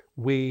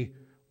 We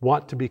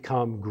want to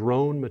become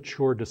grown,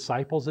 mature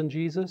disciples in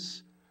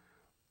Jesus.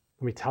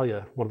 Let me tell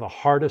you, one of the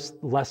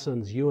hardest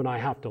lessons you and I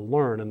have to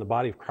learn, and the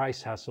body of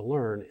Christ has to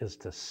learn, is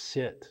to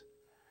sit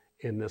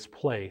in this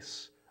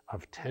place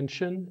of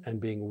tension and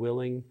being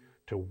willing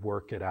to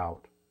work it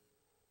out.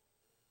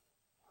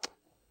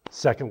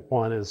 Second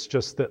one is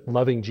just that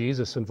loving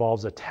Jesus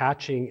involves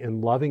attaching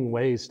in loving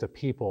ways to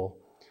people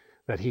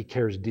that he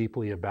cares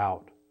deeply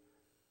about.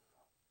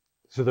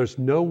 So there's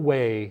no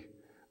way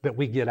that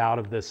we get out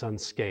of this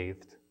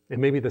unscathed. And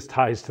maybe this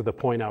ties to the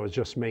point I was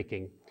just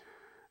making.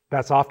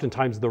 That's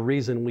oftentimes the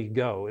reason we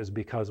go, is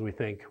because we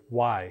think,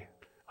 why?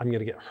 I'm going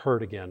to get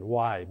hurt again.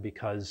 Why?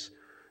 Because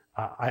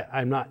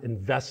I'm not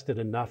invested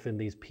enough in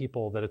these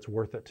people that it's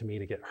worth it to me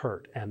to get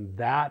hurt. And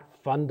that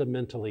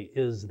fundamentally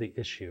is the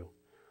issue.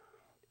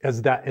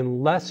 Is that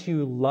unless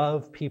you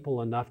love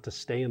people enough to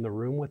stay in the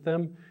room with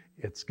them,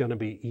 it's going to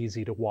be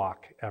easy to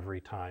walk every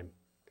time.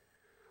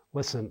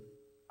 Listen,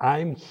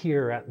 I'm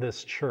here at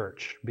this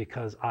church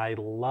because I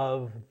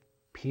love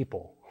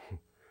people.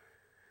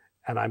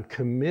 And I'm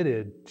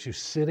committed to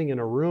sitting in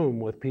a room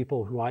with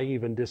people who I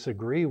even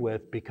disagree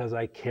with because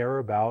I care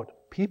about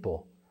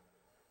people.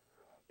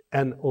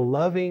 And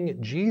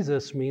loving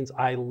Jesus means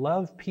I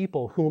love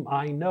people whom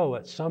I know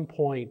at some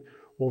point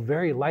will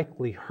very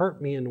likely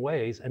hurt me in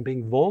ways, and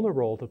being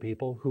vulnerable to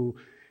people who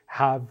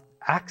have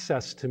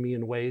access to me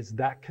in ways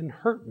that can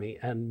hurt me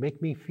and make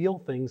me feel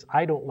things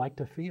I don't like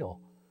to feel.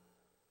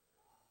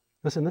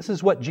 Listen, this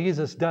is what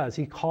Jesus does.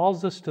 He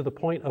calls us to the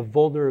point of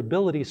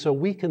vulnerability so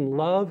we can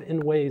love in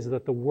ways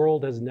that the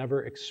world has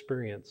never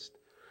experienced.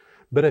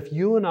 But if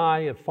you and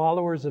I, as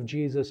followers of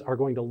Jesus, are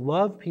going to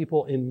love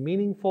people in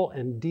meaningful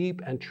and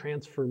deep and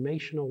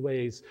transformational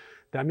ways,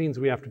 that means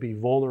we have to be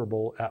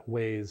vulnerable at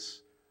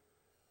ways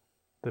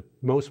that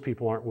most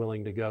people aren't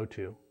willing to go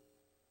to.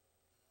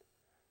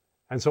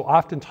 And so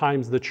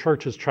oftentimes the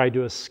church has tried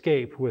to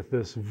escape with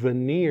this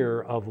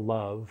veneer of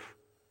love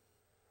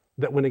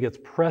that when it gets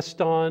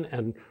pressed on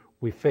and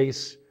we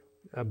face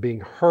being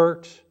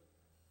hurt,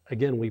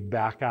 again, we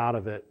back out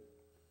of it.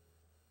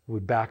 We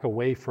back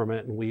away from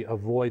it and we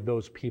avoid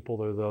those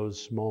people or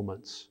those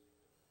moments.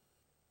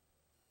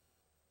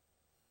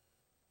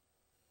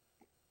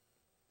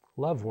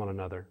 Love one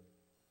another.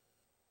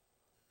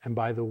 And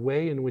by the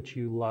way in which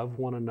you love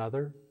one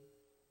another,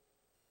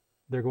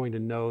 they're going to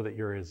know that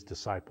you're his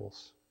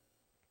disciples.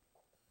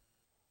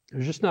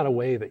 There's just not a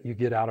way that you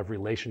get out of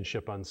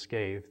relationship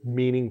unscathed,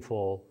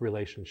 meaningful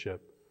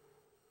relationship.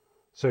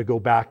 So go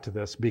back to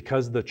this.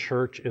 Because the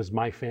church is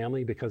my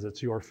family, because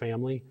it's your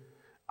family,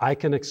 I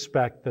can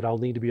expect that I'll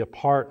need to be a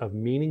part of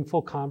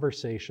meaningful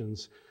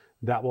conversations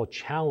that will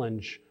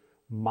challenge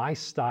my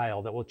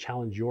style, that will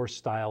challenge your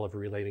style of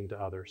relating to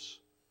others.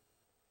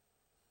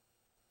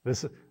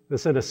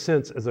 This in a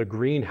sense, is a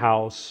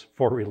greenhouse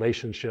for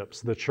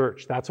relationships, the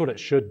church. That's what it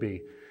should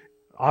be.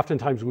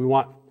 Oftentimes we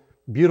want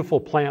beautiful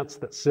plants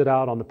that sit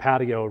out on the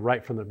patio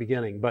right from the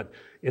beginning, but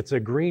it's a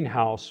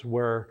greenhouse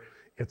where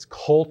it's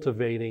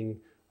cultivating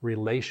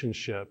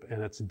relationship,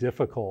 and it's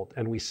difficult,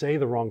 and we say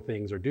the wrong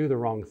things or do the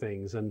wrong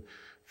things, and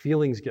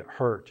feelings get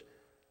hurt.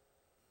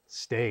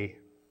 Stay.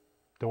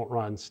 Don't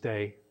run.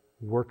 Stay.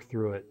 Work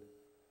through it.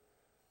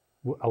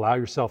 Allow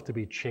yourself to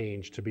be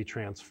changed, to be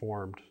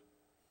transformed.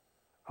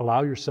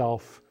 Allow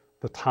yourself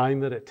the time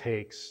that it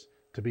takes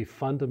to be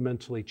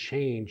fundamentally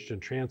changed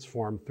and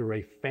transformed through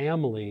a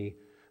family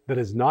that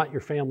is not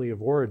your family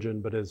of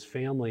origin, but is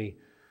family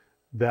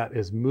that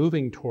is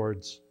moving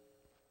towards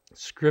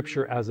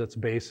Scripture as its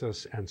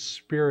basis and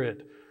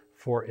Spirit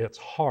for its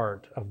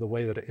heart of the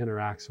way that it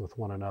interacts with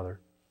one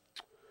another.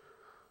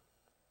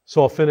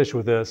 So I'll finish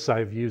with this.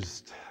 I've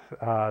used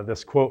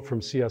this quote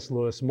from C.S.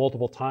 Lewis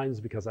multiple times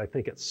because I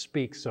think it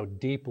speaks so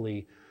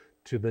deeply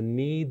to the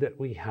need that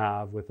we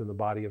have within the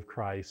body of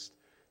Christ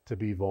to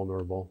be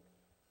vulnerable.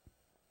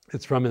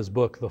 It's from his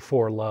book, The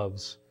Four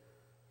Loves.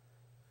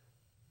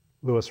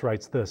 Lewis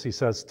writes this. He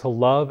says, "To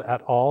love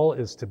at all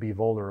is to be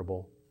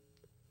vulnerable.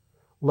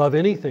 Love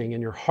anything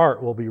and your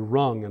heart will be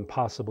wrung and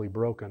possibly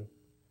broken.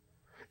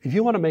 If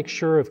you want to make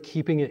sure of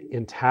keeping it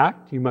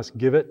intact, you must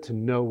give it to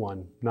no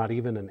one, not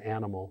even an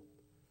animal.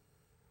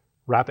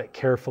 Wrap it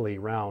carefully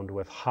round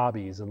with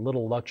hobbies and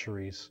little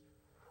luxuries.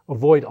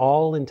 Avoid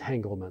all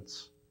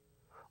entanglements.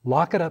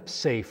 Lock it up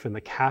safe in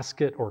the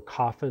casket or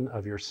coffin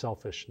of your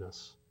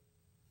selfishness.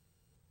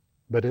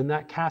 But in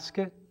that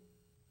casket,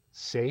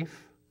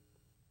 safe,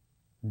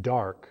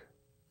 dark,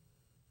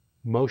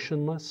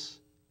 motionless,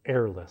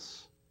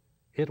 airless,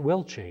 it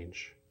will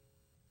change.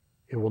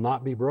 It will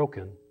not be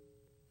broken.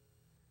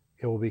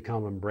 It will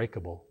become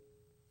unbreakable,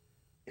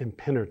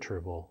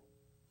 impenetrable,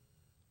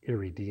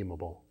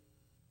 irredeemable.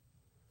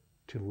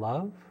 To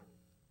love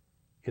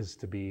is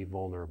to be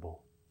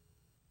vulnerable."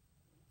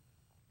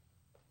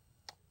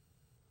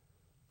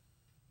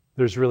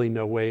 There's really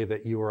no way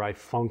that you or I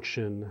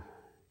function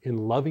in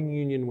loving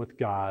union with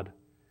God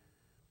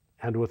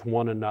and with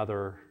one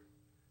another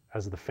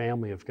as the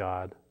family of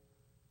God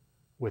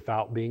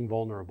without being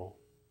vulnerable.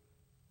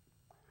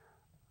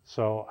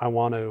 So I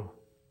want to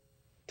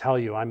tell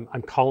you, I'm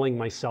calling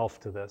myself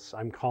to this.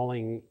 I'm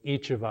calling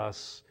each of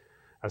us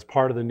as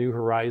part of the New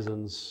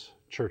Horizons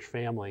church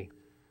family,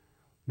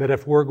 that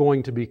if we're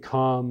going to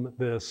become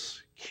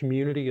this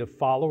community of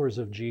followers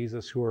of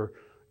Jesus who are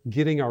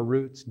getting our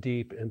roots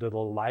deep into the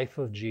life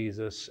of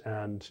Jesus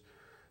and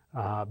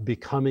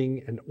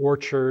becoming an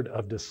orchard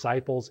of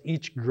disciples,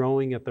 each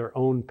growing at their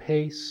own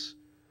pace,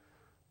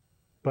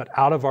 but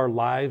out of our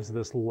lives,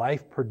 this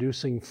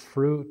life-producing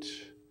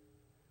fruit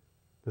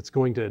that's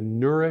going to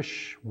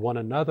nourish one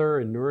another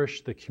and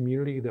nourish the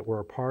community that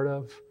we're a part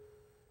of.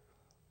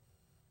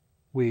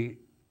 We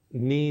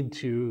need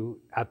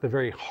to, at the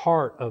very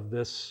heart of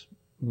this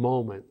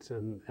moment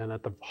and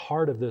at the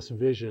heart of this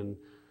vision,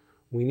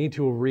 we need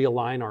to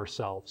realign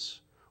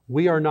ourselves.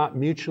 We are not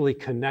mutually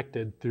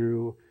connected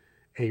through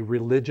a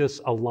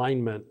religious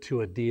alignment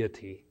to a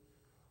deity.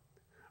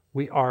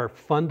 We are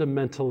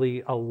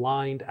fundamentally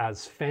aligned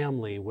as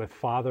family with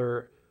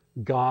Father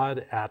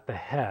God at the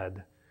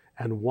head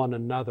and one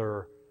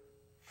another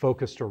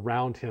focused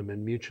around him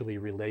and mutually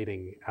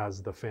relating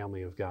as the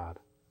family of God.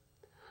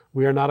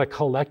 We are not a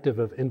collective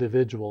of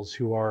individuals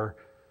who are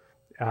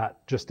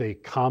at just a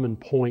common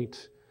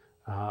point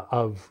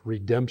of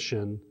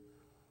redemption.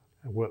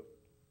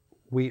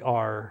 We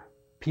are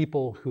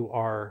people who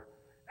are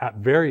at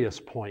various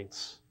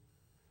points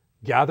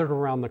gathered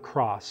around the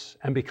cross,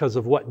 and because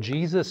of what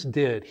Jesus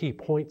did, he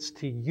points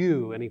to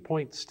you, and he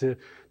points to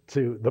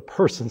the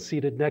person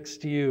seated next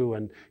to you,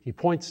 and he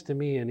points to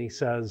me and he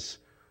says,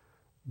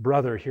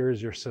 brother,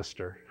 here's your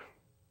sister.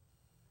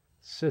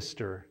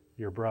 Sister,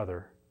 your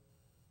brother.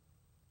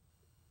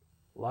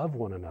 Love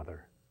one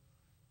another.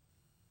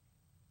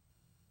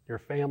 Your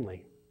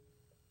family.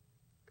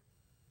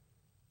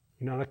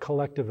 You're not a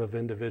collective of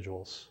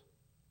individuals.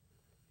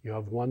 You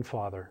have one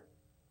Father,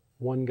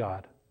 one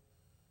God.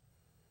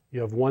 You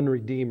have one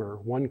Redeemer,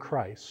 one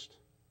Christ.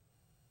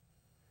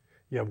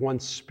 You have one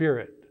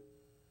Spirit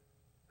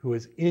who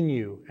is in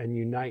you and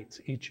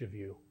unites each of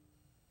you.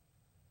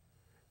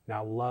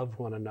 Now love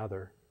one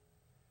another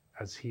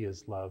as he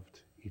has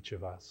loved each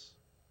of us.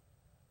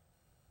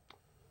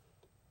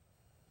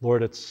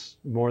 Lord, it's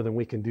more than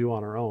we can do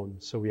on our own,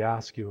 so we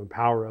ask you,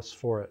 empower us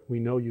for it. We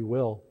know you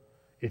will.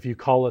 If you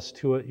call us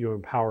to it, you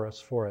empower us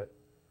for it.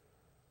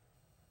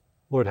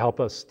 Lord, help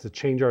us to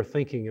change our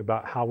thinking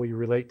about how we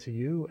relate to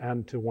you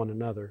and to one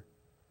another.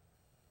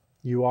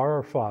 You are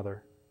our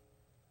Father.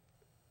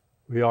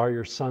 We are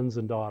your sons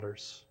and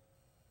daughters.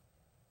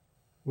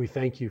 We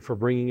thank you for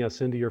bringing us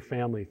into your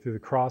family through the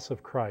cross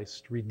of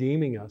Christ,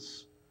 redeeming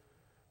us.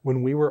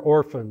 When we were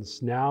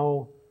orphans,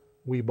 now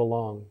we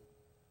belong.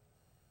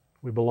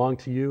 We belong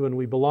to you and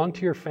we belong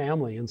to your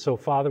family. And so,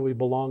 Father, we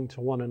belong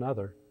to one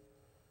another.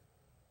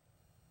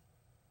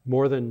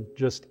 More than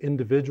just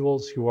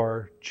individuals who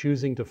are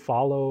choosing to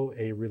follow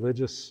a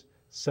religious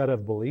set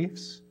of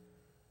beliefs,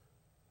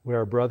 we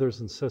are brothers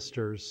and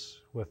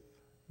sisters with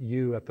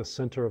you at the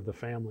center of the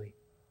family.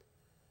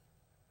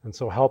 And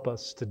so help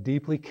us to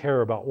deeply care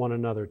about one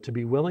another, to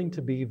be willing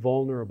to be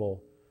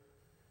vulnerable.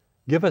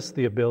 Give us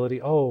the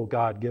ability, oh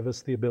God, give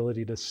us the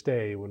ability to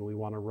stay when we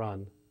want to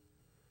run.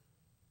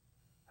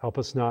 Help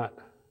us not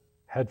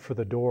head for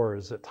the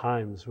doors at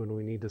times when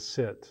we need to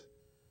sit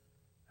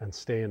and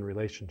stay in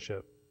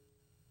relationship.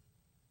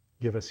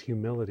 Give us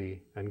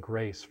humility and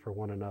grace for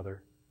one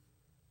another,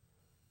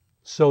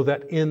 so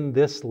that in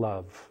this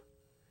love,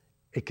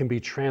 it can be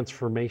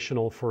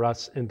transformational for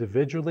us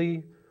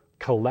individually,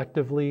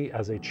 collectively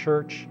as a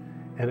church,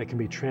 and it can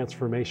be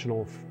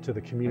transformational to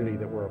the community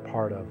that we're a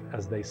part of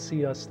as they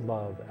see us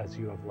love as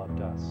you have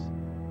loved us.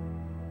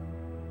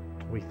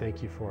 We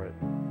thank you for it.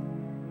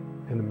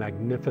 In the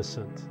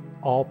magnificent,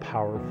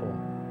 all-powerful,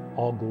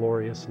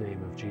 all-glorious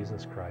name of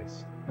Jesus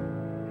Christ.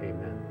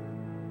 Amen.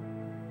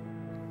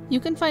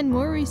 You can find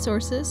more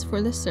resources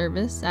for this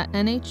service at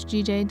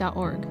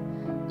nhgj.org.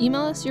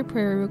 Email us your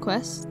prayer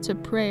requests to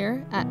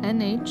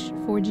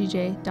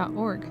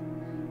prayer@nh4gj.org.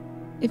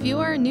 If you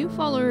are a new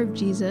follower of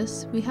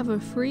Jesus, we have a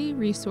free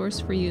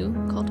resource for you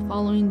called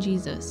Following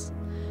Jesus.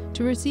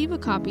 To receive a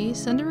copy,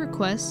 send a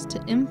request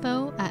to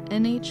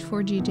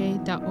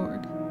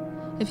info@nh4gj.org.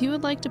 If you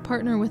would like to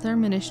partner with our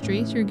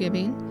ministry through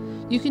giving,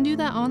 you can do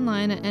that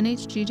online at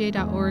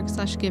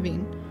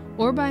nhgj.org/giving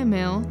or by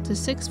mail to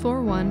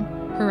 641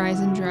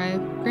 Horizon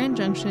Drive, Grand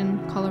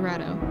Junction,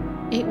 Colorado,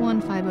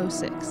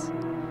 81506.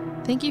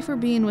 Thank you for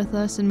being with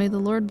us, and may the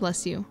Lord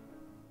bless you.